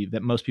comedy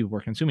that most people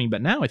were consuming.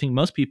 But now I think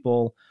most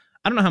people,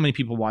 I don't know how many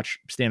people watch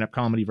stand-up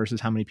comedy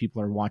versus how many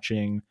people are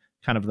watching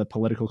kind of the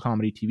political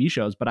comedy TV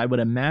shows, but I would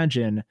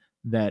imagine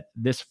that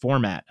this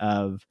format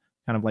of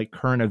kind of like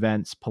current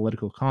events,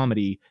 political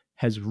comedy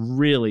has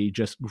really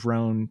just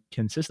grown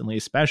consistently,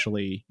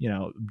 especially,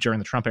 during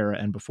the Trump era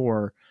and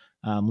before,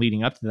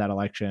 leading up to that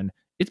election.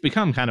 It's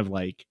become kind of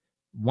like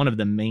one of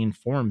the main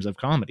forms of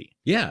comedy.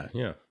 Yeah.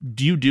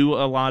 Do you do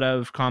a lot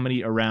of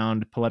comedy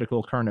around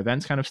political current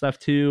events kind of stuff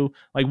too?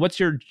 Like,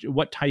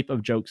 what type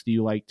of jokes do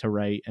you like to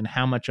write, and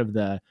how much of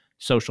the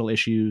social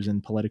issues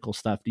and political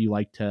stuff do you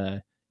like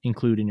to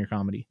include in your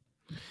comedy?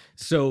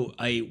 So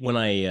when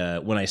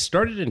I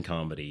started in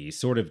comedy,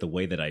 sort of the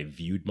way that I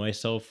viewed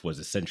myself was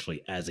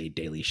essentially as a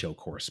Daily Show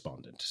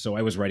correspondent. So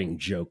I was writing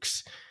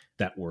jokes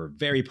that were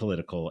very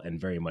political and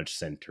very much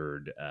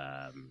centered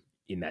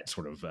in that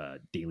sort of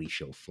Daily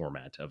Show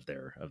format of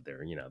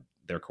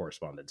their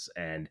correspondence.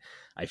 And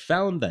I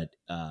found that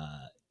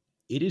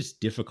it is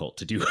difficult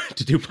to do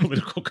to do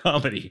political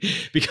comedy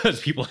because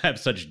people have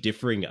such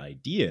differing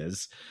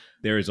ideas.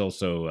 There is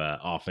also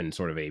often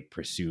sort of a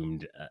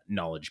presumed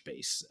knowledge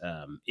base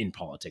in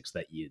politics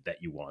that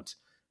you want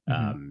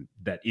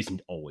that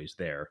isn't always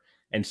there.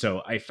 And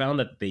so I found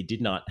that they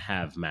did not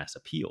have mass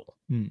appeal.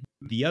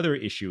 The other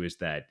issue is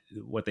that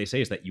what they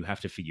say is that you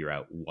have to figure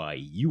out why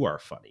you are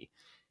funny.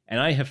 And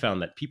I have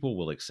found that people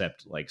will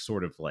accept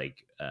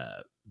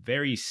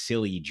very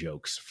silly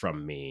jokes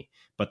from me,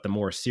 but the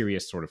more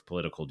serious sort of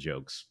political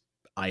jokes,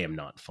 I am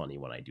not funny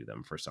when I do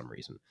them for some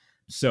reason.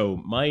 So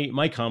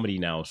my comedy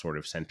now sort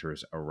of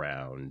centers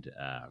around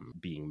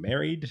being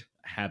married,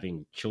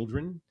 having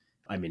children.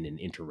 I'm in an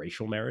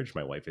interracial marriage.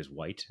 My wife is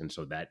white, and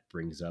so that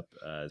brings up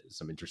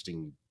some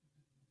interesting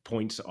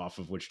points off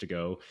of which to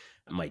go.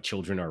 My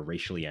children are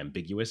racially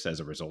ambiguous as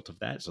a result of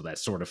that, so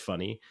that's sort of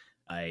funny.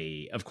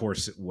 Of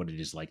course, what it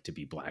is like to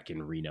be black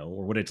in Reno,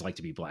 or what it's like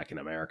to be black in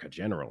America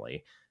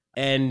generally.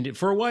 And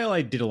for a while,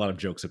 I did a lot of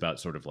jokes about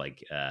sort of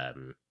like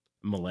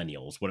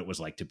millennials, what it was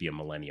like to be a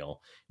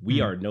millennial. We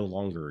are no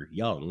longer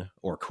young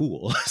or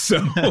cool, so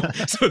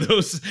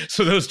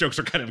those jokes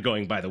are kind of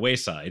going by the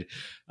wayside.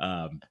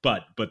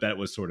 But that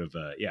was sort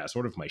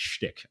of my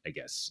shtick, I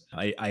guess.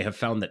 I have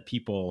found that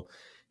people.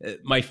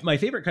 My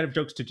favorite kind of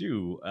jokes to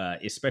do,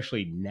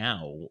 especially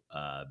now,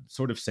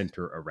 sort of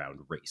center around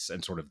race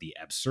and sort of the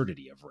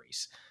absurdity of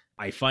race.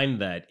 I find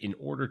that in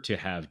order to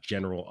have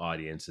general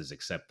audiences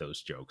accept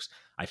those jokes,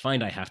 I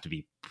find I have to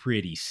be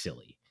pretty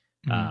silly.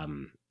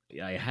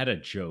 I had a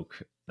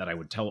joke that I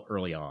would tell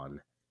early on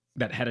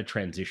that had a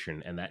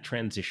transition, and that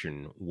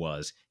transition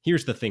was,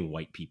 here's the thing,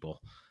 white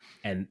people.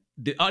 And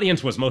the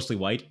audience was mostly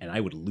white, and I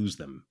would lose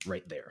them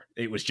right there.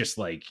 It was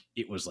like,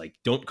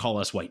 don't call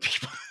us white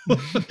people.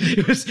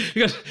 It was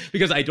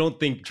because I don't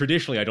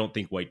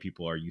think white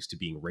people are used to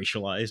being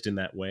racialized in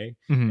that way.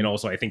 And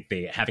also I think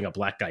having a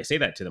black guy say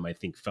that to them, I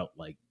think felt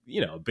like,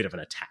 a bit of an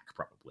attack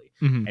probably.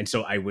 And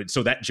so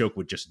that joke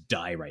would just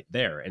die right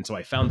there. And so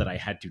I found that I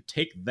had to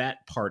take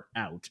that part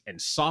out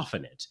and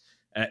soften it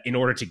in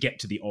order to get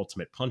to the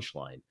ultimate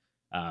punchline.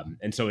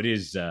 And so it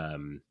is,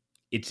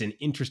 it's an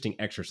interesting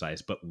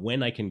exercise, but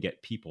when I can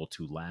get people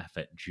to laugh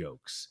at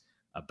jokes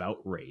about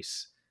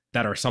race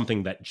that are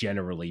something that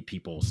generally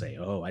people say,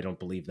 oh, I don't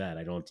believe that.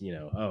 I don't,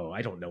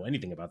 I don't know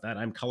anything about that.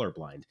 I'm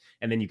colorblind.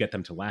 And then you get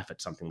them to laugh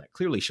at something that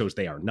clearly shows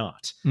they are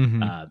not.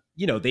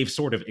 They've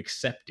sort of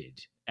accepted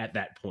at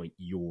that point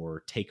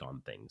your take on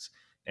things.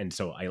 And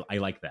so I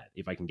like that.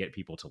 If I can get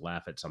people to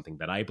laugh at something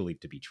that I believe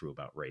to be true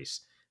about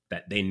race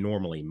that they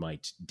normally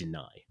might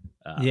deny.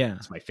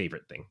 It's my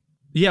favorite thing.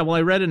 Yeah, well,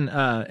 I read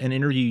an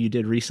interview you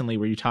did recently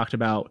where you talked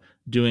about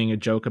doing a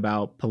joke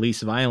about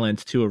police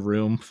violence to a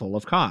room full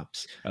of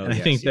cops. I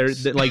think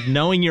there's like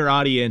knowing your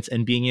audience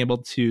and being able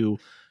to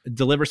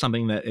deliver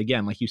something that,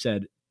 again, like you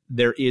said,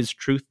 there is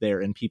truth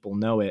there and people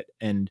know it,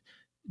 and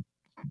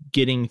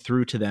getting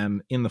through to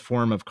them in the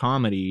form of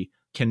comedy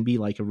can be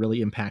like a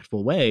really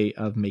impactful way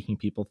of making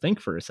people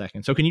think for a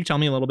second. So can you tell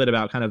me a little bit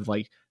about kind of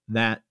like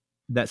that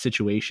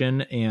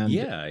situation? And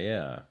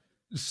yeah.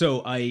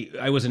 So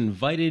I was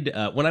invited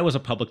when I was a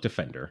public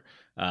defender.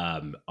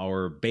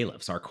 Our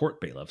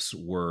court bailiffs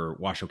were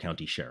Washoe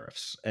County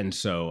sheriffs. And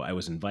so I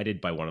was invited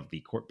by one of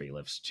the court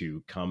bailiffs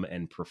to come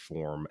and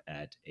perform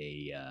at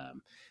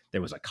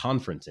there was a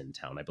conference in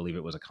town. I believe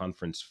it was a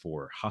conference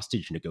for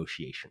hostage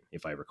negotiation,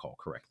 if I recall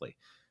correctly.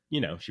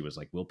 She was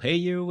like, we'll pay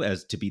you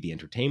as to be the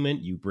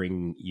entertainment. You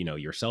bring,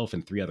 yourself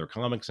and 3 other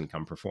comics and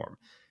come perform.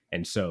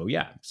 And so,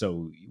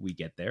 so we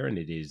get there and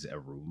it is a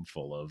room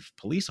full of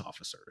police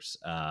officers.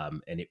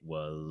 And it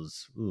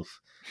was,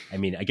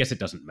 I guess it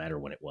doesn't matter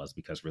when it was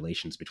because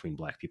relations between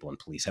black people and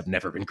police have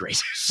never been great.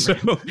 So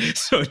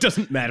it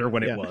doesn't matter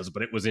when it was,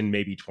 but it was in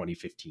maybe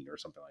 2015 or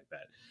something like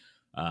that.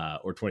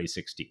 Or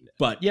 2016.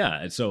 But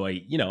yeah, so I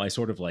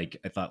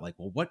thought like,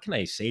 well, what can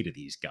I say to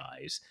these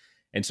guys?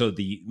 And so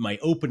my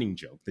opening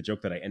joke, the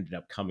joke that I ended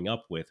up coming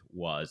up with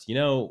was,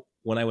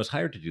 when I was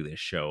hired to do this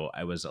show,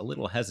 I was a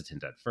little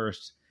hesitant at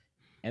first.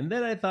 And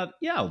then I thought,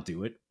 yeah, I'll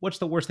do it. What's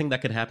the worst thing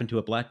that could happen to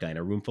a black guy in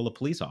a room full of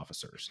police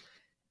officers?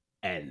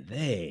 And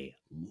they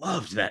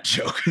loved that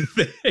joke.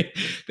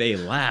 They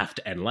laughed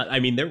and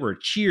there were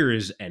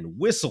cheers and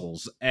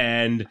whistles.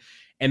 And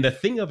the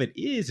thing of it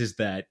is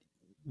that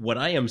what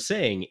I am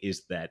saying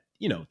is that,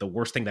 the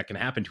worst thing that can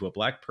happen to a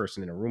black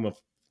person in a room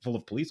full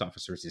of police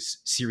officers is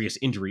serious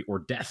injury or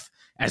death,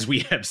 as we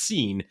have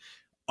seen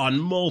on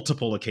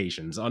multiple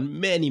occasions, on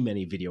many,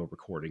 many video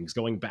recordings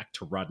going back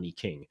to Rodney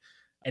King.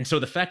 And so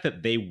the fact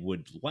that they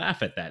would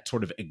laugh at that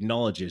sort of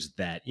acknowledges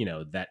that,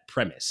 that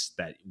premise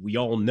that we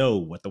all know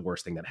what the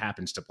worst thing that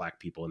happens to black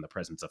people in the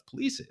presence of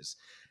police is.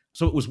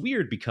 So it was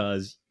weird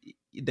because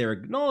they're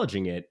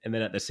acknowledging it. And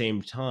then at the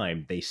same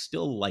time, they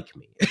still like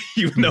me,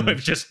 even though I've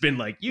just been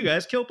like, you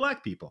guys kill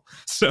black people.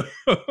 So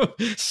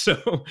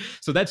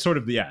that's sort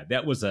of,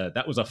 that was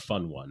a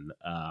fun one.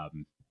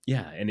 And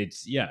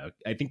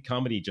I think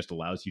comedy just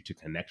allows you to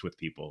connect with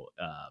people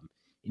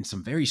in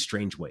some very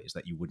strange ways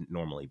that you wouldn't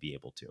normally be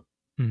able to.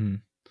 Mm-hmm.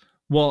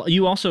 Well,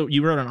 you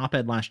wrote an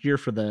op-ed last year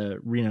for the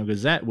Reno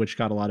Gazette, which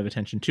got a lot of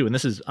attention too. And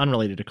this is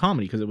unrelated to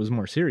comedy because it was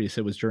more serious.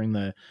 It was during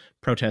the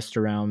protests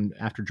around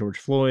after George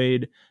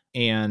Floyd,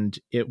 and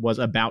it was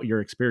about your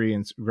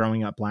experience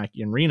growing up Black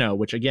in Reno,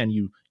 which again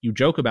you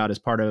joke about as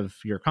part of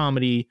your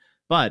comedy,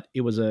 but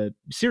it was a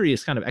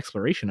serious kind of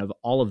exploration of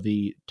all of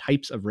the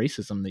types of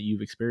racism that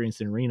you've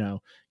experienced in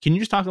Reno. Can you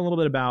just talk a little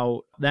bit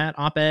about that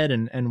op-ed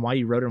and why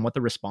you wrote it and what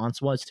the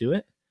response was to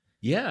it?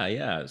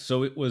 Yeah.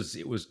 So it was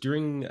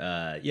during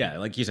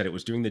like you said, it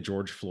was during the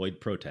George Floyd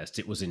protests.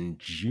 It was in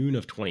June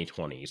of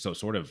 2020, so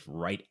sort of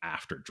right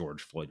after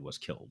George Floyd was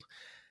killed.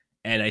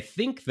 And I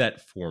think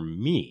that for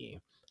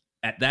me,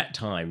 at that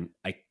time,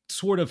 I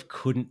sort of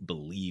couldn't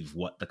believe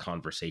what the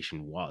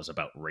conversation was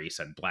about race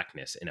and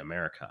Blackness in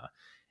America.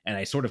 And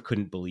I sort of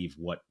couldn't believe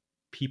what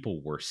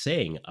people were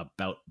saying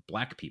about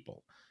Black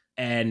people.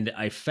 And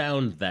I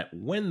found that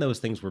when those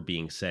things were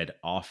being said,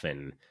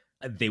 often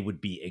they would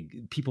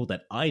be people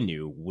that I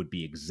knew would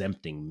be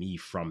exempting me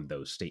from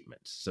those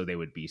statements. So they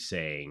would be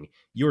saying,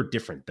 "You're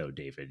different, though,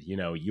 David. You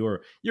know,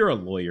 you're a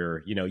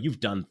lawyer. You know,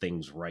 you've done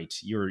things right.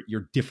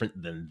 You're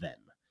different than them."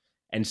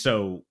 And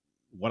so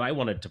what I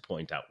wanted to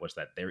point out was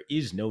that there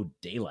is no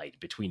daylight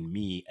between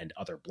me and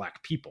other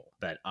Black people.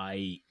 That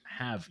I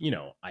have,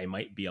 I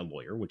might be a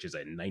lawyer, which is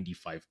a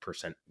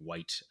 95%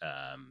 white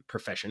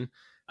profession.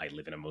 I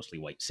live in a mostly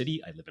white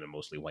city. I live in a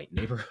mostly white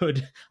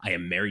neighborhood. I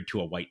am married to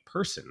a white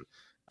person.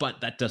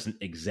 But that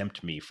doesn't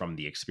exempt me from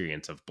the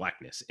experience of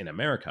Blackness in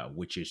America,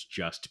 which is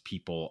just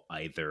people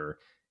either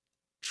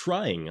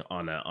trying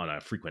on a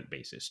frequent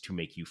basis to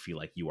make you feel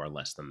like you are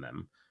less than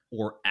them,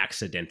 or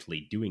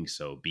accidentally doing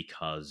so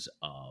because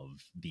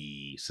of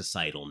the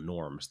societal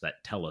norms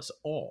that tell us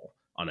all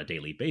on a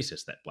daily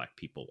basis that Black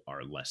people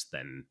are less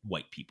than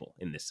white people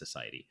in this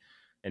society.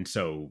 And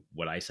so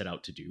what I set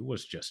out to do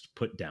was just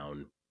put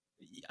down,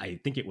 I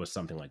think it was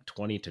something like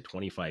 20 to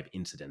 25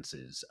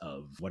 incidences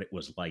of what it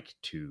was like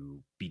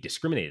to be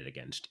discriminated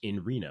against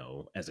in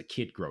Reno as a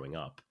kid growing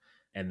up.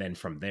 And then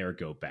from there,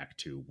 go back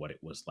to what it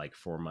was like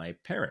for my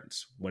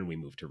parents when we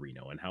moved to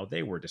Reno and how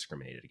they were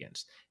discriminated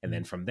against. And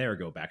then from there,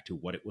 go back to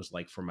what it was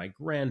like for my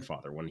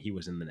grandfather when he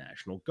was in the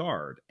National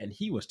Guard and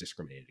he was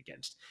discriminated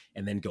against.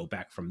 And then go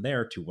back from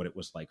there to what it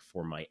was like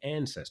for my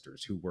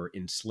ancestors who were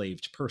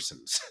enslaved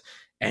persons.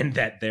 And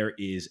that there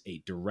is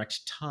a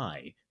direct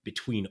tie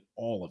between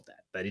all of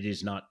that, that it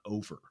is not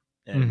over.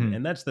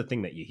 And that's the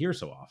thing that you hear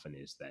so often,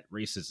 is that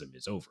racism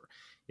is over,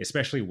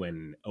 especially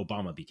when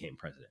Obama became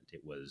president.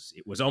 It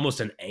was almost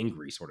an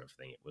angry sort of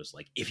thing. It was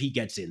like, if he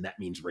gets in, that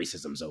means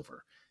racism's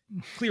over.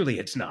 Clearly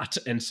it's not.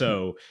 And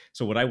so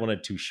what I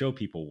wanted to show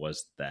people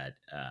was that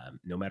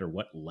no matter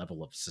what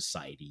level of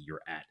society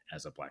you're at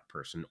as a Black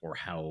person, or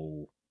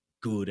how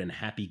good and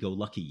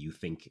happy-go-lucky you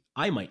think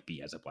I might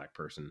be as a Black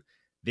person,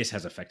 this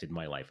has affected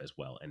my life as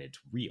well, and it's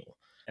real.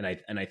 And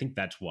I think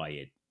that's why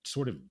it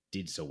sort of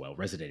did so well,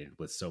 resonated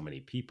with so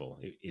many people.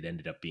 It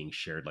ended up being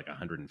shared like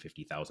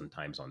 150,000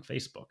 times on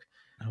Facebook.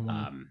 Oh,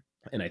 wow.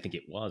 And I think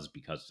it was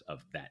because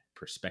of that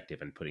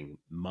perspective and putting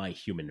my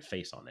human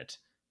face on it,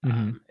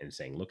 and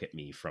saying, look at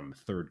me from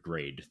third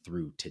grade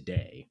through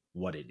today,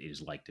 what it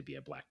is like to be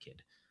a Black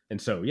kid. And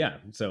so,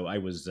 I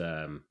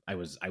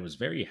was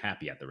very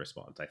happy at the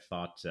response. I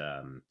thought,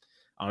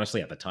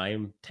 honestly, at the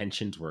time,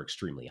 tensions were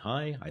extremely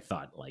high. I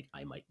thought like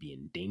I might be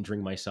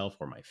endangering myself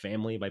or my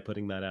family by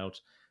putting that out.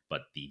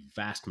 But the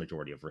vast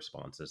majority of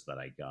responses that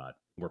I got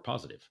were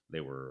positive.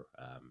 They were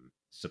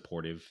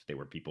supportive. They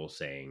were people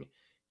saying,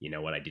 you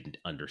know what, I didn't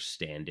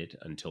understand it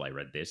until I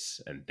read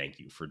this, and thank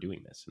you for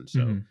doing this. And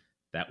so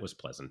that was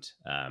pleasant.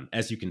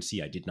 As you can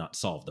see, I did not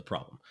solve the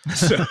problem.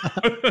 So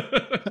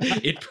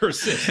it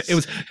persists. It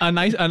was a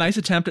nice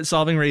attempt at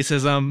solving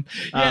racism.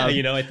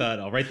 Yeah, I thought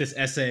I'll write this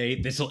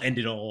essay. This will end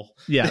it all.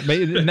 Yeah,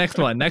 next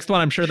one.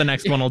 I'm sure the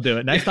next one will do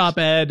it. Next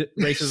op-ed,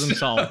 racism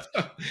solved.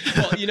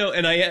 Well,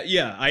 and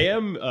I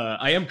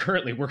am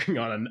currently working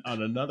on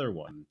another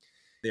one.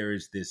 There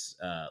is this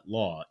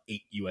law,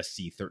 8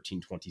 USC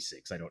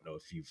 1326. I don't know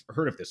if you've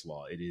heard of this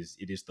law. It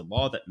is the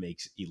law that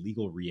makes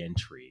illegal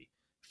reentry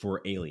for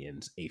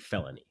aliens a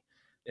felony.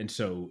 And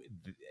so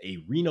a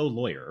Reno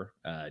lawyer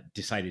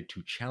decided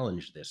to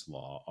challenge this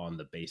law on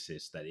the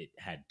basis that it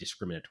had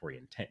discriminatory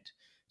intent.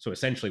 So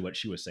essentially what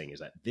she was saying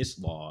is that this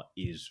law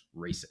is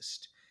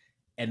racist.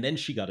 And then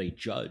she got a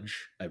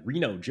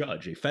Reno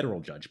judge, a federal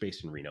judge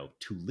based in Reno,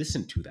 to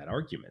listen to that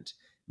argument.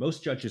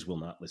 Most judges will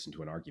not listen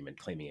to an argument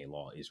claiming a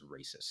law is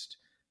racist.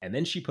 And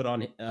then she put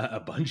on a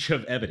bunch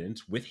of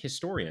evidence with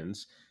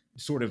historians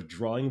sort of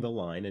drawing the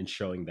line and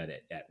showing that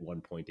at one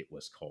point it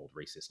was called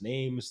racist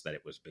names, that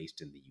it was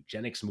based in the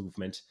eugenics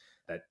movement,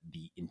 that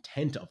the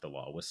intent of the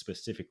law was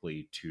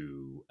specifically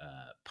to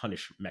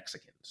punish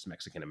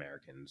Mexican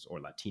Americans, or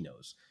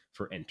Latinos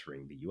for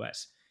entering the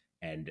U.S.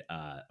 And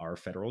our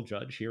federal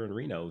judge here in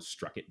Reno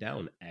struck it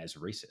down as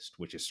racist,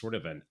 which is sort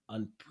of an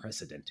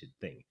unprecedented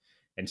thing.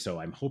 And so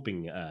I'm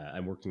hoping,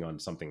 I'm working on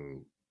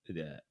something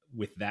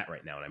with that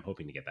right now, and I'm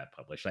hoping to get that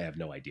published. I have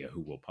no idea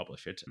who will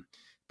publish it,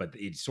 but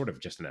it's sort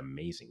of just an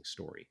amazing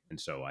story. And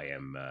so I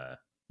am,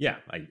 Yeah,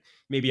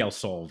 maybe I'll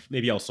solve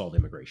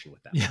immigration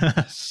with that.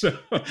 Yeah. So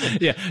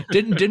yeah,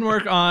 didn't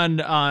work on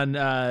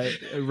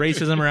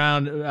racism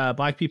around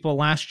black people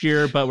last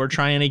year, but we're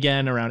trying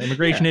again around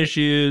immigration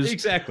issues.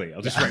 Exactly.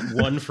 I'll just write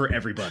one for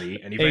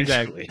everybody, and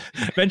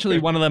eventually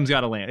one of them's got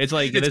to land. It's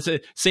like it's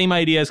the same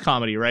idea as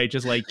comedy, right?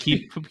 Just like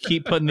keep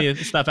putting the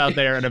stuff out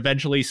there, and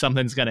eventually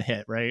something's gonna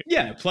hit, right?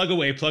 Yeah, plug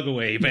away.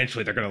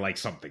 Eventually they're gonna like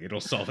something.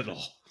 It'll solve it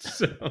all.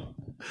 So,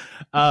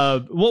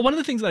 well, one of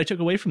the things that I took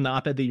away from the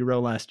op-ed that you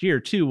wrote last year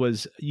too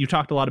was you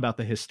talked a lot about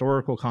the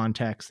historical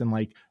context and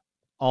like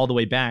all the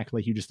way back,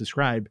 like you just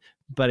described.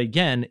 But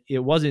again, it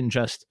wasn't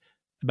just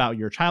about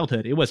your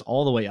childhood. It was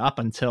all the way up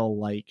until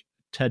like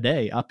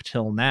today, up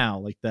till now.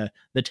 Like the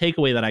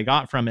takeaway that I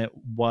got from it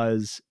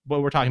was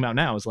what we're talking about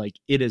now is like,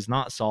 it is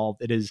not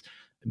solved. It is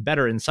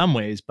better in some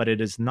ways, but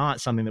it is not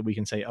something that we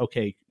can say,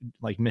 okay,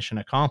 like mission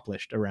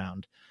accomplished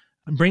around.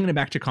 I'm bringing it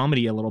back to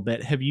comedy a little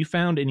bit. Have you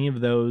found any of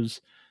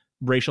those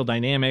racial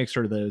dynamics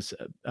or those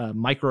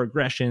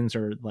microaggressions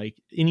or like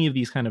any of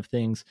these kind of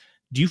things?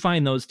 Do you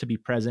find those to be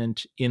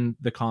present in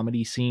the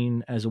comedy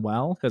scene as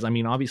well? Because I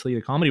mean, obviously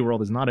the comedy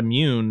world is not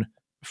immune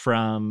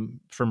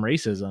from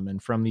racism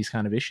and from these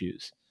kind of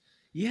issues.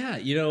 Yeah,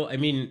 I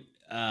mean,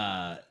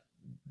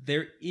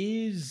 there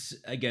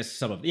is, I guess,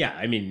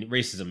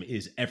 racism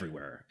is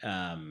everywhere.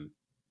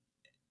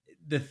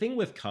 The thing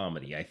with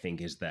comedy, I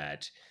think, is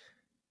that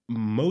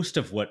most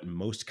of what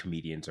most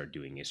comedians are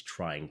doing is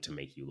trying to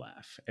make you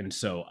laugh. And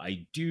so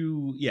I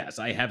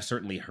have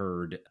certainly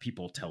heard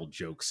people tell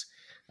jokes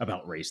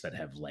about race that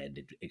have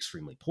landed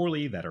extremely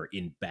poorly, that are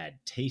in bad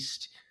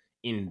taste.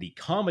 In the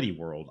comedy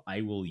world, I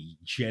will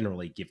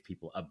generally give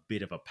people a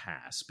bit of a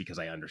pass because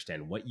I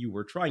understand what you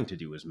were trying to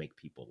do is make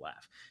people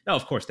laugh. Now,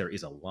 of course, there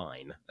is a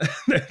line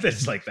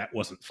that's like, that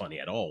wasn't funny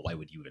at all. Why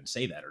would you even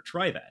say that or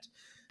try that?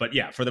 But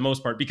yeah, for the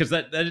most part, because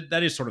that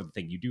is sort of the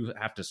thing. You do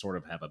have to sort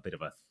of have a bit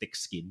of a thick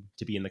skin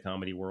to be in the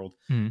comedy world.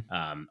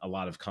 A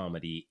lot of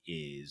comedy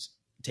is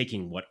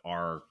taking what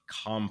are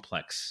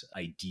complex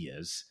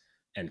ideas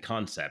and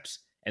concepts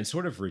and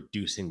sort of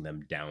reducing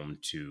them down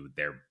to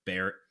their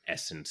bare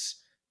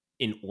essence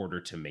in order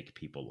to make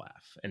people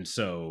laugh. And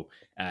so,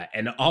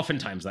 and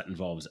oftentimes that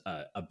involves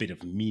a bit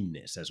of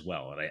meanness as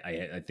well. And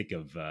I think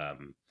of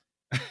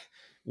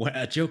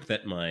a joke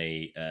that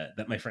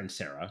my friend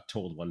Sarah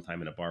told one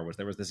time in a bar was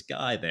there was this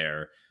guy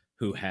there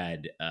who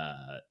had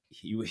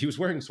he was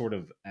wearing sort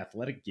of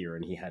athletic gear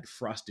and he had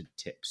frosted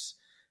tips,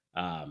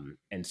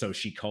 and so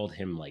she called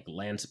him like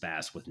Lance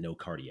Bass with no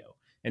cardio.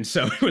 And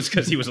so it was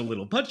because he was a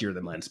little pudgier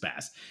than Lance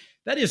Bass.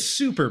 That is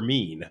super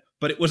mean,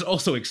 but it was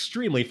also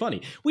extremely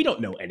funny. We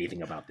don't know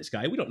anything about this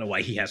guy. We don't know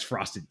why he has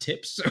frosted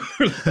tips or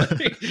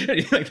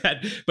anything like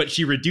that. But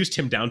she reduced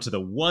him down to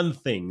the one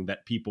thing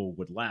that people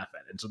would laugh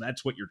at. And so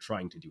that's what you're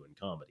trying to do in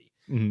comedy.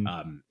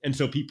 Mm-hmm. And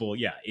so people,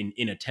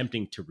 in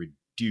attempting to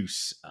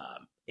reduce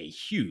a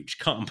huge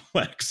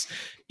complex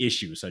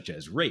issue such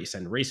as race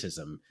and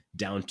racism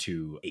down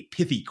to a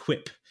pithy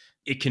quip,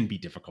 it can be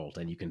difficult,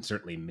 and you can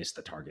certainly miss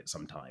the target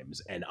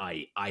sometimes. And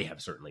I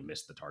have certainly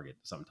missed the target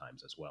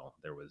sometimes as well.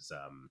 There was,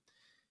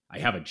 I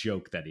have a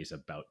joke that is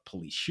about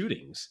police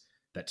shootings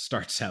that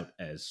starts out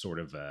as sort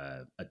of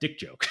a dick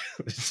joke.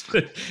 But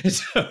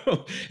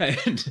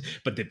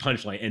the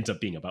punchline ends up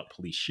being about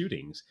police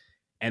shootings.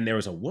 And there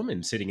was a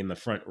woman sitting in the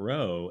front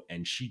row,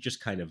 and she just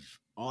kind of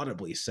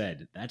audibly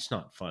said, "That's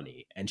not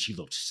funny." And she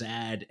looked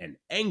sad and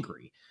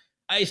angry.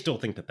 I still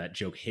think that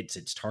joke hits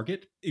its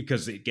target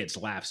because it gets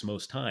laughs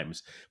most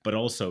times, but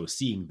also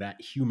seeing that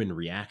human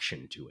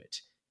reaction to it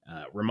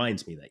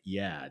reminds me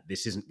that,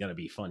 this isn't going to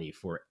be funny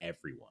for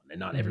everyone, and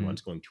not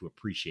everyone's going to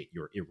appreciate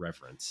your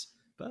irreverence,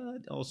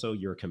 but also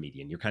you're a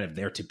comedian. You're kind of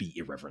there to be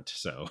irreverent.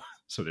 So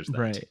there's that.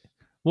 Right.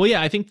 Well,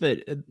 yeah, I think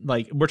that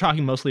like we're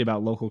talking mostly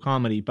about local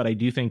comedy, but I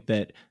do think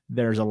that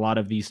there's a lot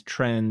of these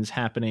trends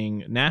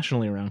happening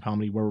nationally around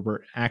comedy where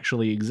we're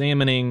actually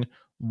examining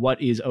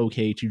what is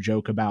okay to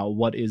joke about,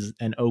 what is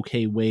an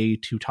okay way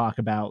to talk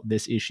about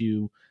this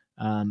issue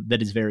that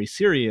is very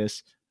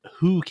serious,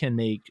 who can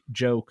make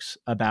jokes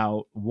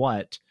about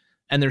what.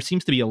 And there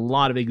seems to be a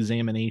lot of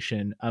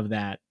examination of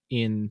that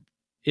in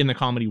the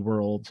comedy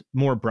world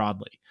more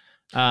broadly.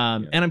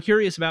 And I'm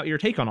curious about your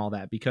take on all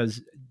that,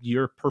 because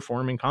you're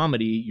performing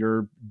comedy,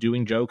 you're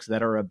doing jokes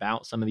that are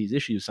about some of these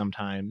issues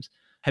sometimes.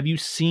 Have you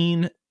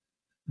seen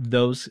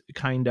those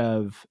kind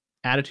of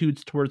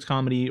attitudes towards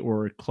comedy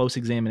or close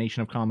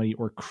examination of comedy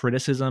or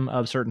criticism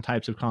of certain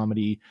types of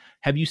comedy?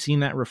 Have you seen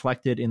that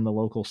reflected in the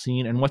local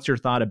scene? And what's your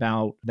thought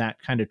about that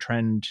kind of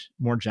trend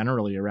more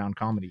generally around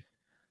comedy?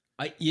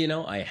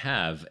 I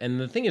have. And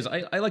the thing is,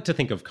 I like to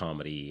think of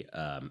comedy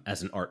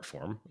as an art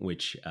form,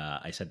 which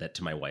I said that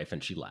to my wife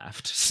and she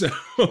laughed. So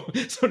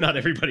not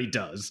everybody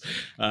does,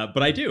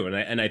 but I do.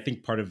 And I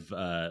think part of,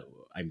 I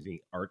think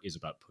art is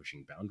about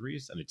pushing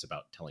boundaries, and it's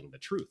about telling the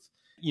truth.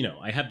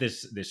 I have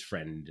this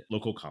friend,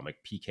 local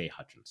comic, PK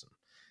Hutchinson,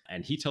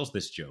 and he tells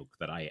this joke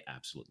that I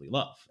absolutely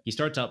love. He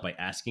starts out by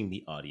asking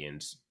the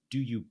audience do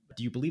you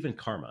believe in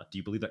karma? Do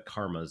you believe that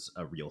karma's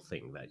a real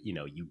thing, that, you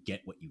know, you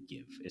get what you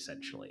give,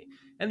 essentially?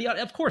 And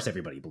of course,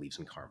 everybody believes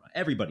in karma.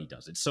 Everybody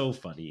does. It's so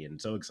funny and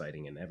so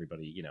exciting. And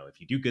everybody, you know, if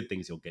you do good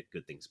things, you'll get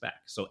good things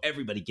back. So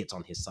everybody gets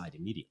on his side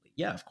immediately.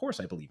 Yeah, of course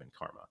I believe in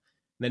karma.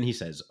 And then he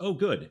says, oh,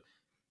 good.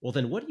 Well,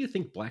 then what do you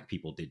think black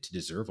people did to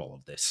deserve all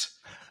of this?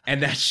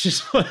 And that's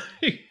just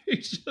like,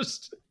 it's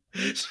just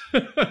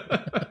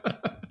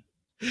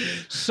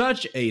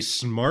such a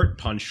smart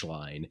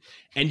punchline.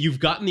 And you've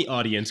gotten the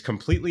audience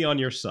completely on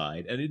your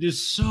side. And it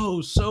is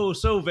so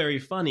very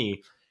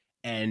funny.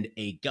 And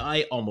a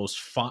guy almost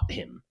fought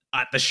him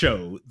at the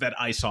show that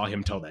I saw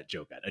him tell that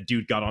joke at. A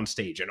dude got on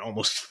stage and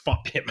almost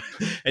fought him.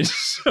 And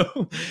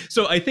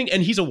so I think,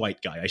 and he's a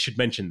white guy, I should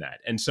mention that.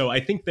 And so I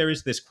think there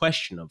is this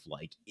question of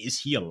like,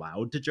 is he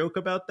allowed to joke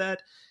about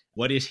that?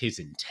 What is his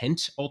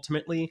intent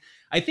ultimately?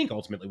 I think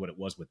ultimately what it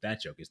was with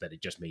that joke is that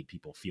it just made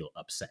people feel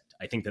upset.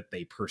 I think that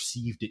they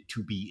perceived it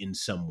to be in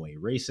some way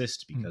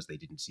racist because they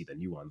didn't see the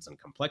nuance and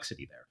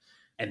complexity there.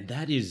 And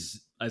that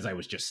is, as I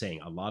was just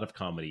saying, a lot of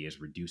comedy is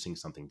reducing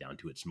something down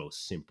to its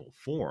most simple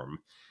form.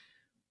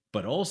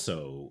 But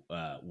also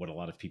what a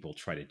lot of people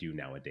try to do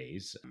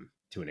nowadays,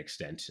 to an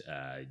extent,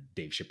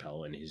 Dave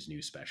Chappelle in his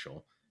new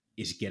special,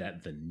 is get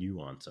at the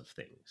nuance of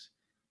things.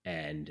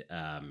 And,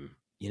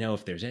 you know,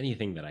 if there's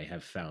anything that I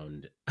have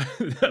found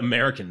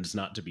Americans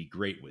not to be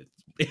great with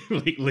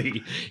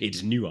lately,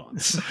 it's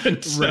nuance.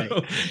 And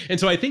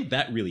so I think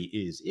that really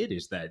is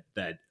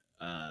that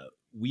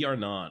we are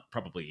not,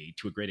 probably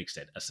to a great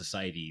extent, a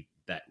society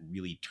that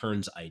really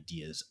turns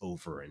ideas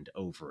over and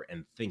over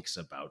and thinks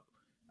about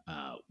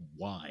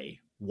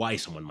why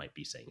someone might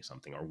be saying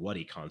something or what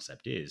a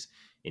concept is.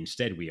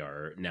 Instead, we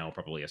are now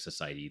probably a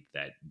society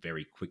that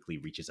very quickly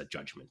reaches a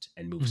judgment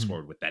and moves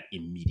forward with that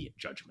immediate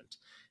judgment.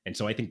 And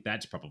so I think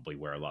that's probably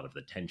where a lot of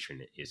the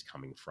tension is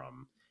coming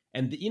from.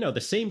 And, you know,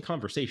 the same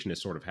conversation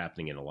is sort of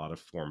happening in a lot of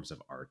forms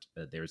of art.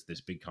 There's this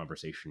big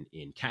conversation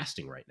in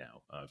casting right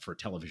now for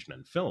television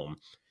and film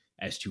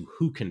as to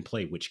who can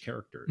play which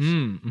characters.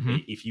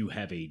 If you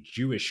have a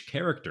Jewish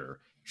character,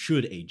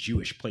 should a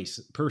Jewish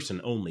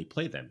person only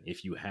play them?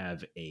 If you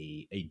have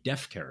a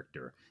deaf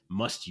character,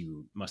 must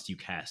you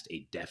cast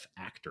a deaf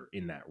actor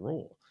in that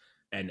role?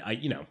 And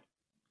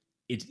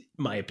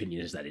my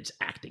opinion is that it's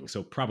acting,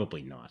 so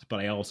probably not. But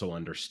I also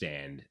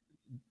understand,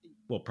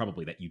 well,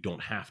 probably that you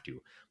don't have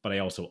to, but I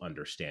also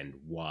understand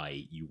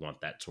why you want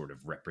that sort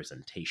of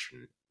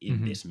representation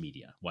in this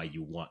media, why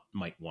you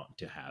might want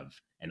to have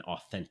an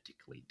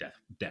authentically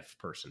deaf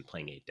person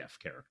playing a deaf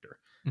character,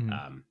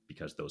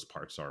 because those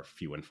parts are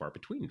few and far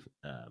between,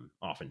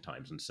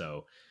 oftentimes. And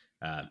so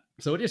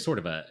it is sort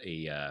of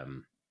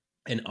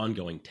an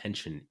ongoing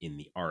tension in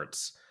the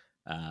arts.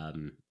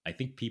 I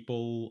think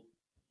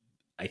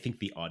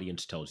the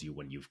audience tells you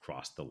when you've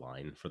crossed the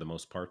line for the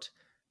most part.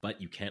 But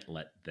you can't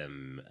let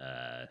them,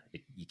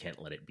 you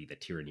can't let it be the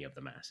tyranny of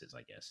the masses,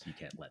 I guess. You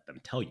can't let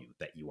them tell you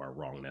that you are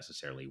wrong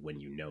necessarily when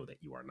you know that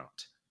you are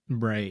not.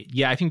 Right.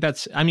 Yeah, I think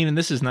and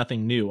this is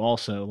nothing new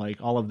also. Like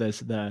all of this,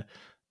 the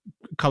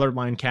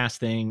colorblind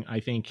casting,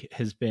 I think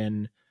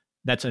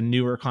that's a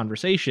newer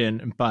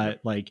conversation.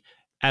 But like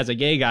as a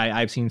gay guy,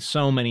 I've seen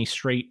so many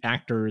straight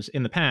actors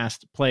in the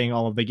past playing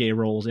all of the gay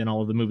roles in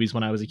all of the movies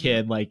when I was a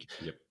kid. Like,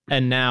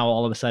 and now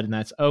all of a sudden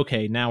that's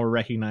okay. Now we're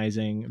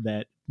recognizing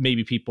that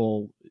maybe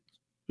people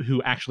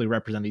who actually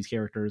represent these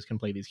characters can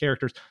play these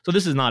characters. So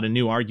this is not a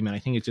new argument. I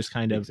think it's just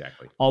kind of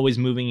always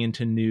moving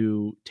into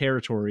new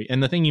territory.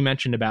 And the thing you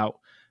mentioned about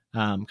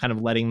kind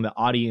of letting the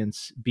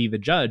audience be the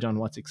judge on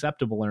what's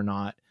acceptable or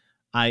not,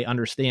 I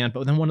understand.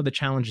 But then one of the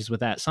challenges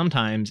with that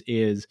sometimes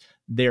is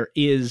there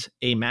is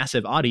a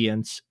massive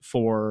audience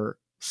for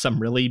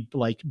some really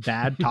like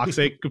bad,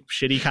 toxic,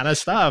 shitty kind of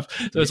stuff.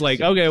 So it's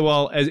like, okay,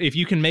 well, if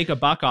you can make a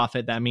buck off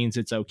it, that means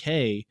it's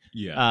okay.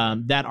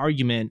 That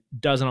argument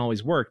doesn't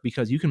always work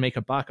because you can make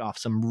a buck off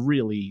some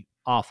really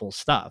awful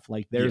stuff.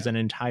 Like there's an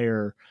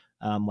entire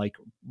like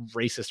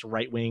racist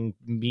right-wing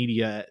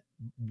media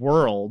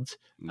world.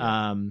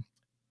 And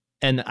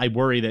I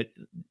worry that,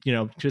 you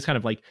know, just kind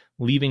of like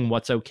leaving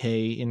what's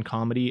okay in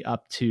comedy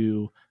up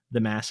to the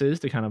masses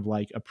to kind of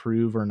like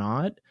approve or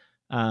not.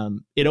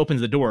 It opens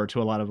the door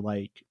to a lot of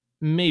like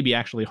maybe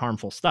actually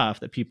harmful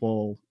stuff that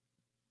people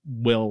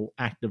will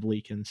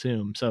actively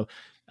consume. So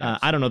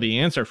I don't know the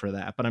answer for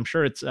that, but I'm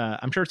sure it's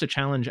a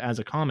challenge as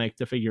a comic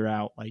to figure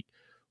out like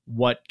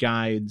what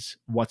guides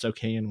what's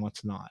okay and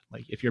what's not.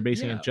 Like if you're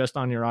basing it just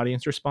on your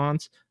audience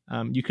response,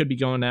 you could be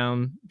going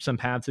down some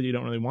paths that you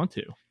don't really want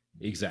to.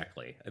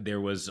 Exactly.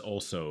 There was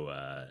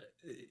also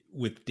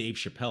with Dave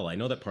Chappelle, I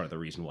know that part of the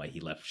reason why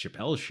he left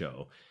Chappelle's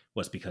show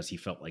was because he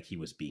felt like he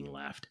was being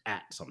laughed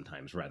at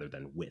sometimes rather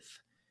than with.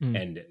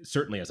 And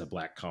certainly as a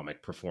black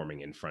comic performing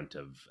in front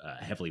of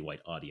heavily white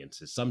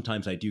audiences,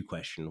 sometimes I do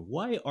question,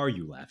 why are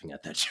you laughing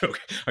at that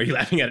joke? Are you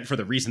laughing at it for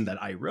the reason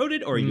that I wrote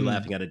it? Or are you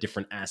laughing at a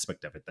different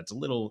aspect of it that's a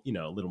little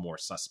more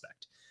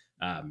suspect?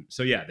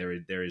 So yeah,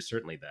 there is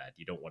certainly that.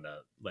 You don't want to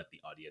let the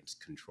audience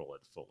control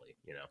it fully,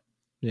 you know?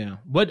 Yeah.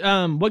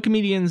 What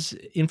comedians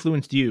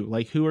influenced you?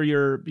 Like, who are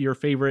your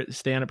favorite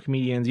stand-up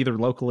comedians, either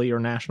locally or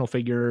national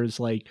figures?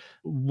 Like,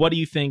 what do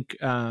you think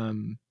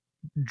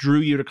drew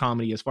you to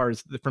comedy as far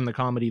as from the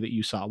comedy that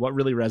you saw? What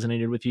really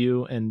resonated with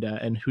you,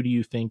 and who do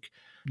you think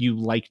you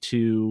like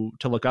to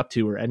look up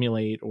to or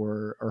emulate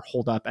or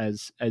hold up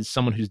as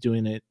someone who's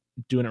doing it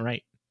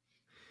right?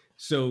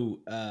 So,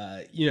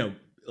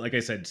 like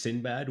I said,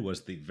 Sinbad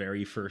was the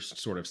very first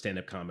sort of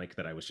stand-up comic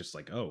that I was just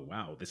like, oh,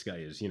 wow, this guy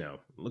is,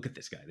 look at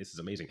this guy. This is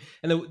amazing.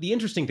 And the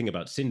interesting thing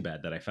about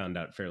Sinbad that I found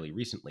out fairly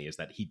recently is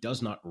that he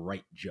does not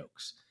write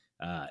jokes.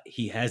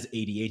 He has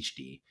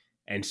ADHD.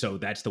 And so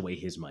that's the way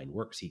his mind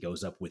works. He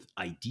goes up with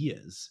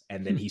ideas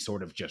and then he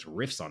sort of just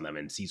riffs on them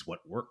and sees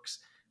what works,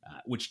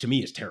 which to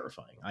me is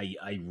terrifying.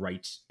 I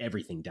write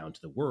everything down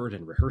to the word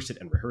and rehearse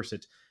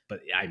it. But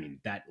I mean,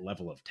 that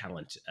level of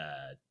talent,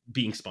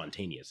 being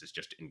spontaneous, is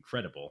just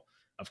incredible.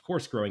 Of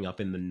course, growing up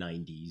in the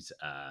 90s,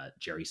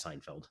 Jerry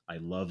Seinfeld. I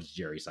loved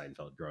Jerry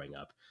Seinfeld growing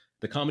up.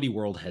 The comedy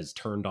world has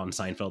turned on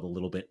Seinfeld a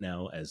little bit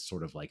now as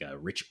sort of like a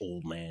rich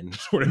old man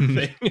sort of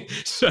thing.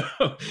 So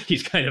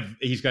he's kind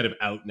of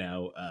out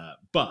now,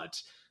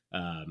 but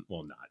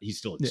well, not. He's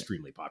still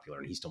extremely popular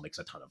and he still makes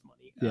a ton of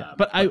money. Yeah,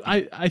 but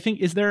I think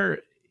is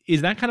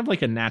that kind of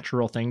like a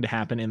natural thing to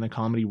happen in the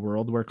comedy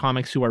world where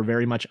comics who are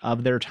very much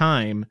of their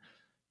time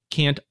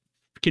can't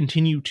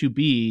continue to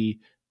be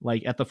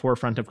like at the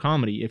forefront of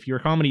comedy? If your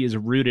comedy is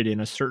rooted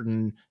in a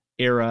certain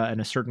era and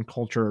a certain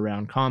culture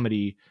around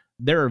comedy,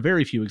 there are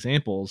very few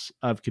examples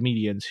of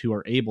comedians who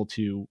are able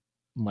to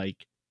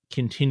like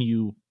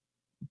continue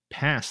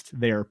past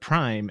their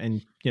prime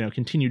and,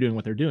 continue doing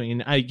what they're doing.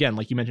 And again,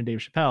 like you mentioned, Dave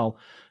Chappelle,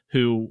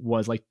 who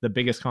was like the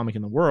biggest comic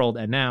in the world.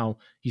 And now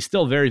he's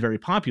still very, very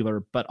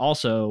popular, but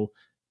also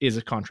is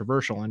a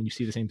controversial. And you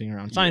see the same thing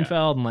around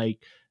Seinfeld. And like,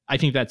 I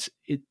think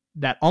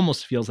that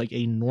almost feels like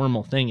a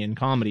normal thing in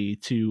comedy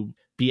to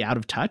be out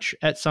of touch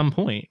at some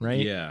point,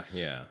 right?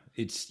 Yeah.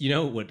 It's,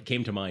 what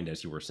came to mind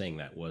as you were saying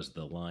that was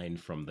the line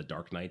from The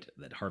Dark Knight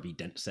that Harvey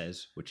Dent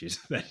says, which is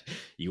that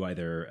you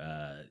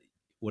either,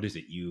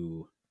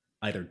 you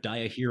either die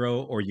a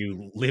hero or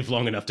you live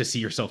long enough to see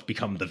yourself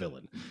become the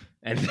villain.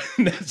 And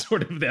that's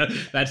sort of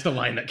that's the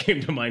line that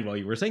came to mind while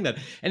you were saying that.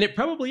 And it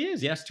probably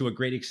is, yes, to a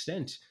great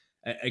extent.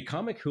 A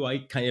comic who I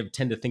kind of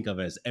tend to think of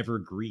as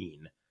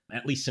evergreen,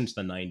 at least since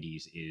the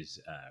 90s, is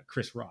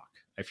Chris Rock.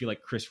 I feel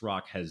like Chris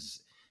Rock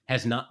has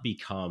not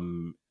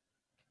become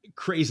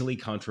crazily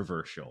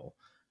controversial,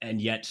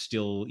 and yet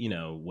still,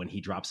 when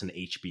he drops an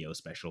HBO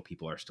special,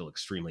 people are still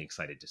extremely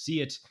excited to see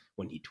it.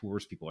 When he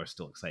tours, people are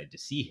still excited to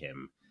see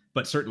him.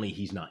 But certainly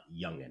he's not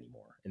young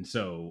anymore. And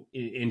so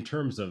in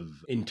terms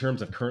of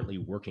currently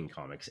working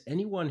comics,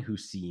 anyone who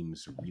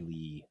seems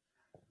really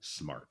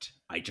smart,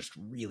 I just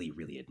really,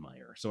 really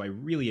admire. So I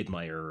really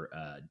admire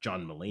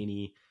John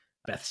Mulaney.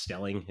 Beth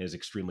Stelling is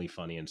extremely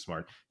funny and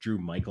smart. Drew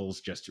Michaels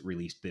just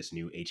released this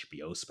new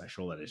HBO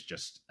special that is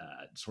just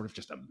sort of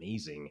just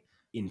amazing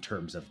in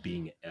terms of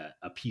being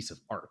a piece of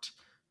art.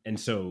 And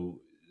so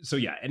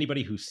yeah,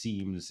 anybody who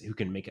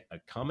can make a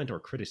comment or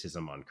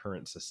criticism on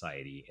current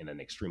society in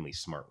an extremely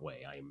smart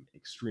way, I'm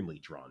extremely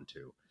drawn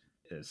to.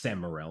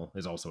 Sam Morril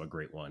is also a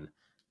great one.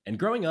 And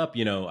growing up,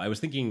 I was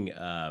thinking,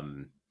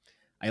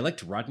 I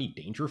liked Rodney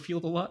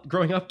Dangerfield a lot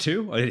growing up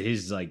too.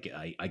 His like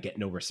I get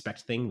no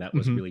respect thing, that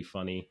was really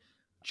funny.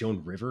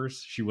 Joan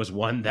Rivers, she was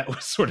one that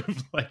was sort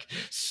of like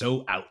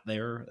so out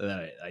there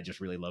that I just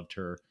really loved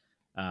her.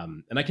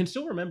 And I can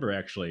still remember,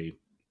 actually,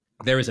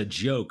 there is a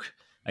joke,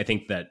 I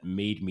think, that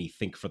made me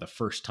think for the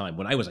first time.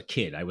 When I was a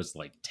kid, I was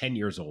like 10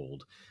 years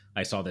old.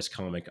 I saw this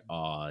comic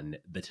on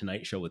The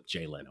Tonight Show with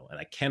Jay Leno, and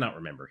I cannot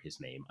remember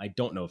his name. I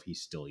don't know if he's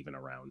still even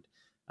around.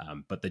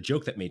 But the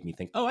joke that made me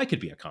think, oh, I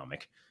could be a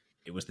comic.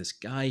 It was this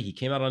guy, he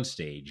came out on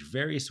stage,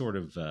 very sort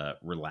of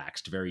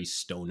relaxed, very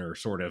stoner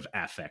sort of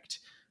affect.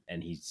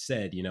 And he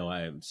said,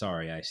 I'm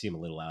sorry, I seem a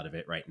little out of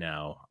it right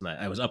now.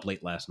 I was up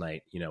late last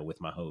night,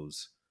 with my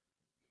hose,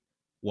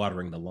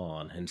 watering the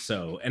lawn.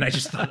 And I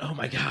just thought, oh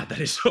my God, that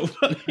is so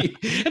funny.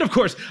 And of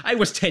course, I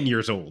was 10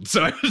 years old.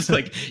 So I was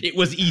like, it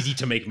was easy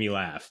to make me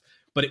laugh.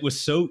 But it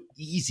was so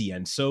easy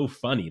and so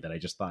funny that I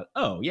just thought,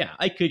 oh yeah,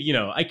 I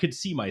could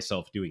see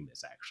myself doing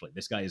this, actually.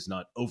 This guy is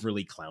not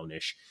overly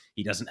clownish.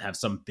 He doesn't have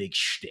some big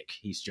shtick.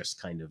 He's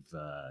just kind of,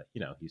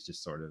 he's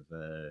just sort of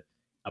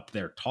up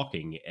there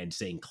talking and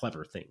saying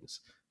clever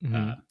things.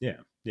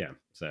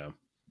 So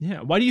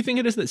yeah, why do you think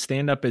it is that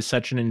stand-up is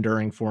such an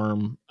enduring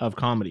form of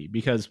comedy?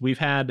 Because we've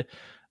had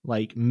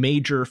like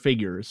major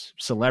figures,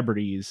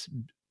 celebrities,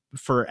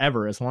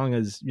 forever, as long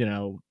as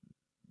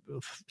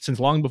since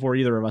long before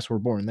either of us were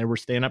born. There were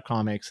stand-up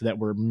comics that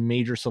were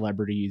major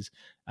celebrities,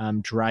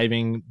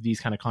 driving these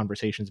kind of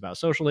conversations about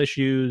social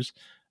issues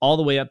all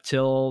the way up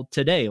till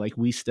today. Like,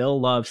 we still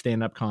love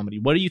stand-up comedy.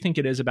 What do you think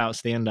it is about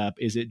stand-up?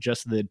 Is it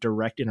just the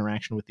direct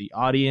interaction with the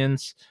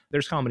audience?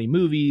 There's comedy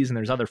movies and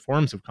there's other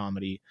forms of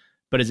comedy,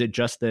 but is it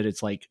just that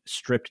it's like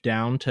stripped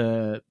down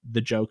to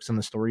the jokes and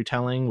the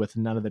storytelling with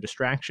none of the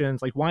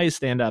distractions? Like, why is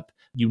stand-up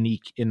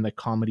unique in the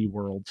comedy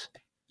world?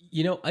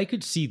 I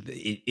could see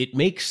it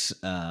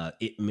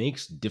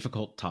makes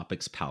difficult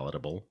topics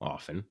palatable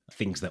often,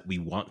 things that we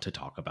want to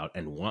talk about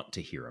and want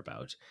to hear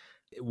about.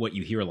 What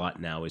you hear a lot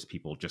now is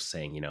people just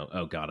saying,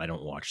 oh God, I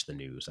don't watch the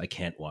news. I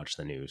can't watch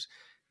the news.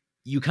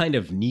 You kind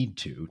of need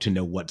to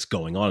know what's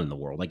going on in the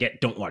world.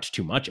 Don't watch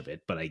too much of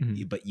it, but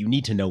but you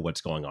need to know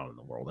what's going on in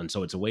the world. And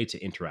so it's a way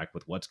to interact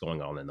with what's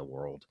going on in the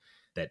world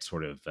that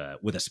sort of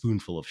with a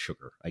spoonful of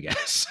sugar, I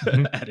guess,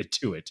 added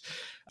to it.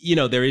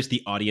 There is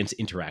the audience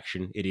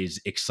interaction. It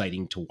is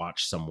exciting to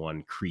watch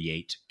someone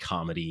create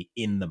comedy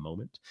in the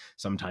moment.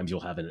 Sometimes you'll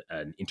have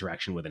an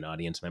interaction with an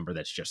audience member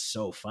that's just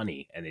so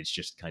funny. And it's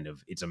just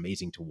it's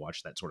amazing to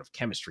watch that sort of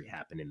chemistry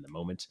happen in the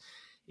moment.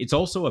 It's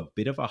also a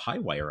bit of a high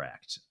wire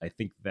act. I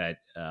think that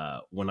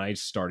when I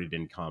started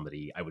in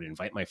comedy, I would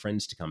invite my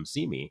friends to come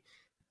see me.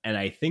 And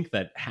I think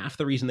that half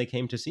the reason they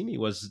came to see me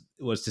was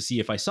to see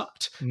if I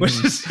sucked. Was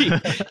to see,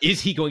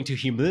 is he going to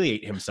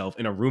humiliate himself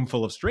in a room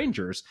full of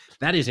strangers?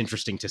 That is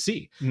interesting to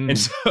see. And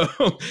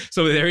so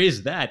there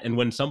is that. And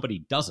when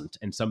somebody doesn't,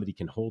 and somebody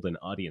can hold an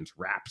audience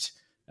rapt,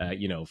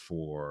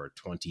 for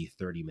 20,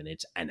 30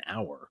 minutes, an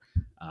hour,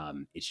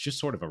 it's just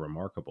sort of a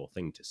remarkable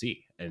thing to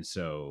see. And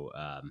so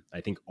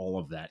I think all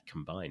of that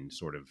combined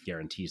sort of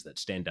guarantees that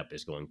stand-up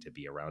is going to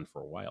be around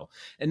for a while.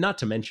 And not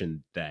to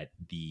mention that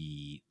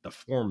the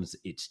forms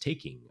it's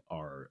taking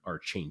are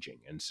changing.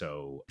 And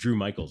so Drew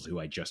Michaels, who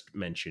I just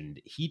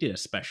mentioned, he did a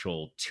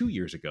special 2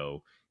 years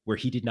ago where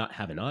he did not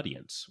have an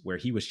audience, where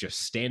he was just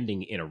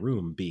standing in a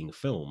room being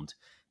filmed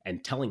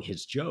and telling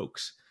his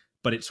jokes.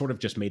 But it sort of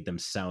just made them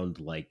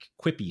sound like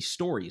quippy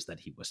stories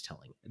that he was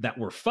telling that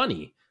were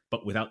funny,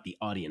 but without the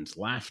audience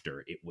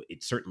laughter,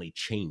 it certainly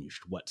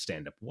changed what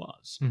stand-up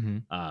was.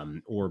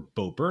 Or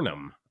Bo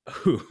Burnham,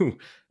 who,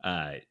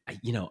 I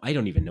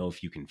don't even know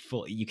if you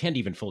can't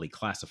even fully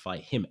classify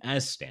him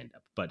as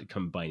stand-up, but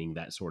combining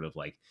that sort of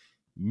like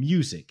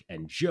music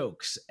and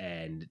jokes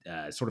and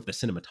sort of the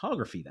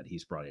cinematography that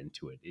he's brought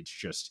into it.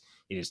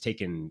 It has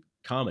taken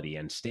comedy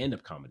and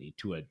stand-up comedy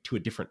to a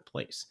different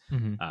place.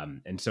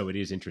 And so it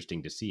is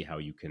interesting to see how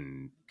you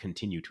can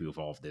continue to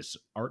evolve this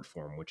art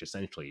form, which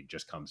essentially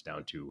just comes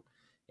down to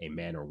a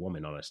man or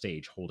woman on a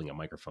stage holding a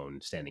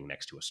microphone standing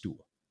next to a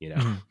stool,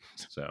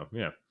 So,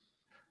 yeah.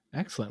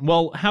 Excellent.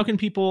 Well, how can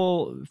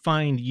people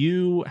find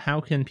you?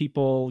 How can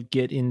people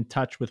get in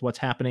touch with what's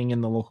happening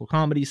in the local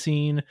comedy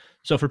scene?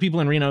 So for people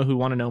in Reno who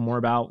want to know more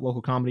about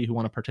local comedy, who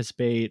want to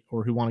participate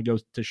or who want to go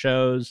to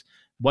shows,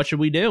 what should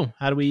we do?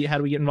 How do we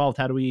get involved?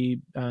 How do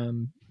we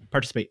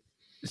participate?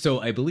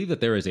 So I believe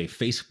that there is a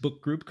Facebook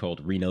group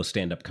called Reno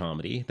Stand-Up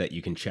Comedy that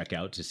you can check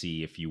out to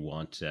see if you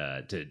want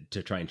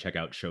to try and check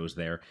out shows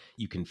there.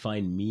 You can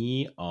find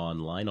me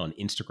online on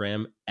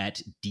Instagram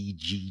at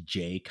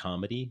DGJ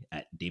Comedy,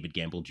 at David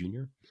Gamble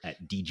Jr., at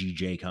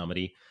DGJ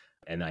Comedy.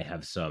 And I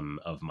have some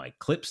of my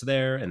clips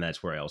there, and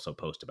that's where I also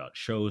post about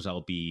shows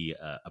I'll be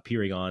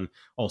appearing on.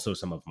 Also,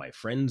 some of my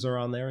friends are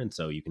on there, and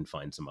so you can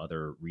find some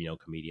other Reno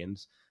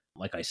comedians.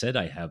 Like I said,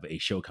 I have a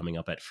show coming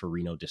up at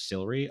Farino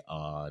Distillery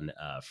on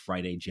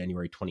Friday,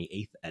 January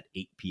 28th at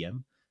 8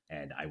 p.m.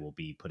 And I will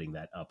be putting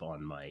that up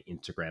on my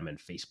Instagram and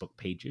Facebook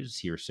pages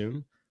here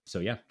soon. So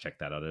yeah, check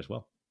that out as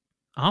well.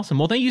 Awesome.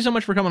 Well, thank you so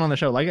much for coming on the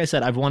show. Like I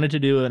said, I've wanted to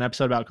do an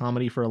episode about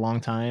comedy for a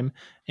long time.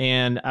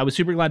 And I was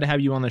super glad to have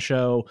you on the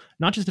show,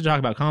 not just to talk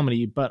about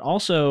comedy, but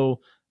also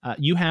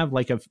you have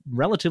like a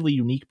relatively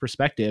unique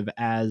perspective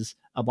as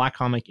a Black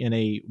comic in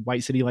a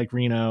white city like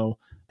Reno,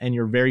 and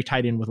you're very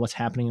tied in with what's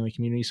happening in the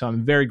community. So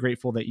I'm very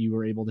grateful that you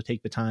were able to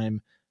take the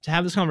time to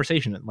have this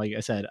conversation. Like I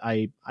said,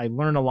 I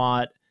learn a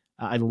lot.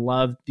 I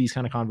love these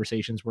kind of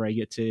conversations where I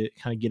get to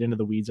kind of get into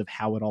the weeds of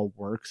how it all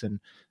works. And,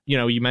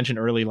 you mentioned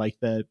early, like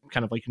the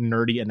kind of like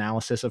nerdy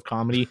analysis of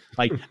comedy.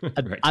 Like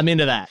right. I'm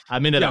into that. I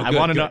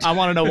want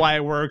to know why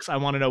it works. I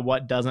want to know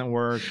what doesn't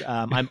work.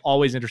 I'm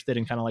always interested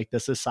in kind of like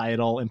the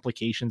societal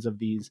implications of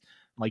these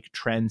like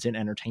trends in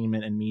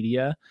entertainment and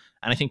media.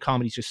 And I think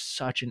comedy is just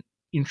such an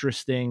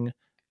interesting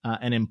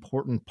an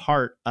important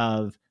part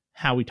of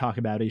how we talk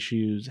about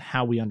issues,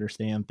 how we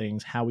understand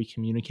things, how we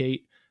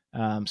communicate.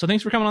 So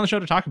thanks for coming on the show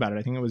to talk about it.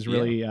 I think it was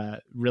really,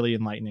 really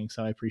enlightening.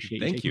 So I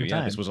appreciate you. Thank you.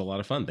 Yeah, this was a lot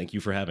of fun. Thank you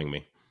for having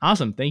me.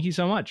 Awesome. Thank you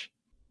so much.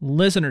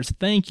 Listeners,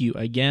 thank you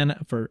again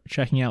for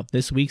checking out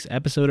this week's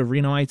episode of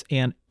Renoites,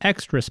 and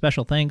extra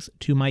special thanks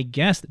to my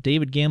guest,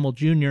 David Gamble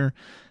Jr.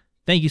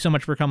 Thank you so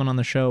much for coming on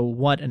the show.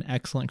 What an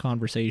excellent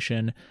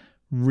conversation.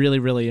 Really,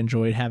 really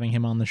enjoyed having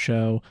him on the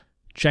show.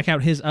 Check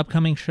out his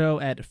upcoming show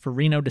at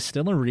Farino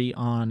Distillery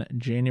on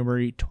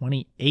January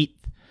 28th.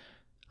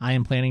 I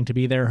am planning to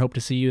be there. Hope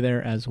to see you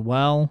there as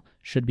well.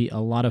 Should be a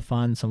lot of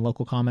fun. Some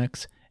local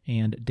comics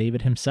and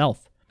David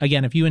himself.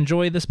 Again, if you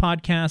enjoy this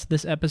podcast,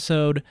 this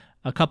episode,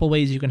 a couple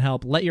ways you can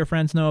help. Let your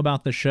friends know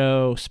about the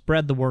show.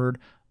 Spread the word.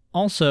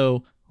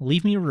 Also,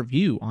 leave me a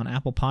review on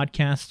Apple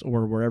Podcasts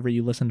or wherever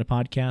you listen to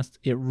podcasts.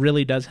 It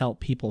really does help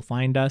people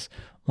find us.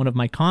 One of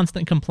my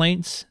constant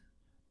complaints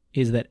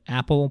is that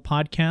Apple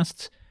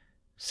Podcasts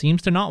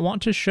seems to not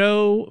want to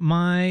show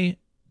my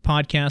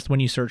podcast when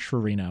you search for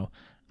Reno.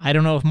 I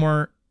don't know if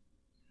more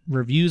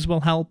reviews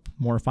will help,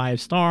 more 5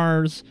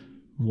 stars,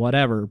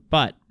 whatever.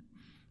 But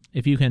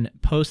if you can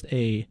post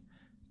a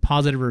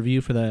positive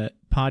review for the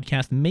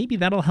podcast, maybe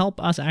that'll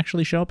help us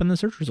actually show up in the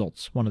search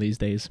results one of these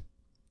days.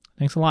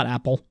 Thanks a lot,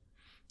 Apple.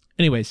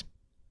 Anyways,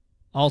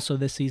 also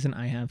this season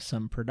I have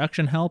some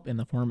production help in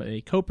the form of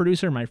a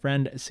co-producer, my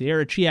friend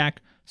Sierra Chiak.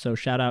 So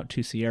shout out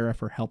to Sierra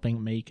for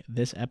helping make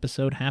this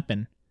episode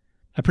happen.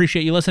 I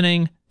appreciate you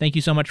listening. Thank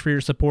you so much for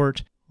your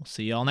support. We'll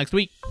see you all next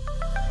week.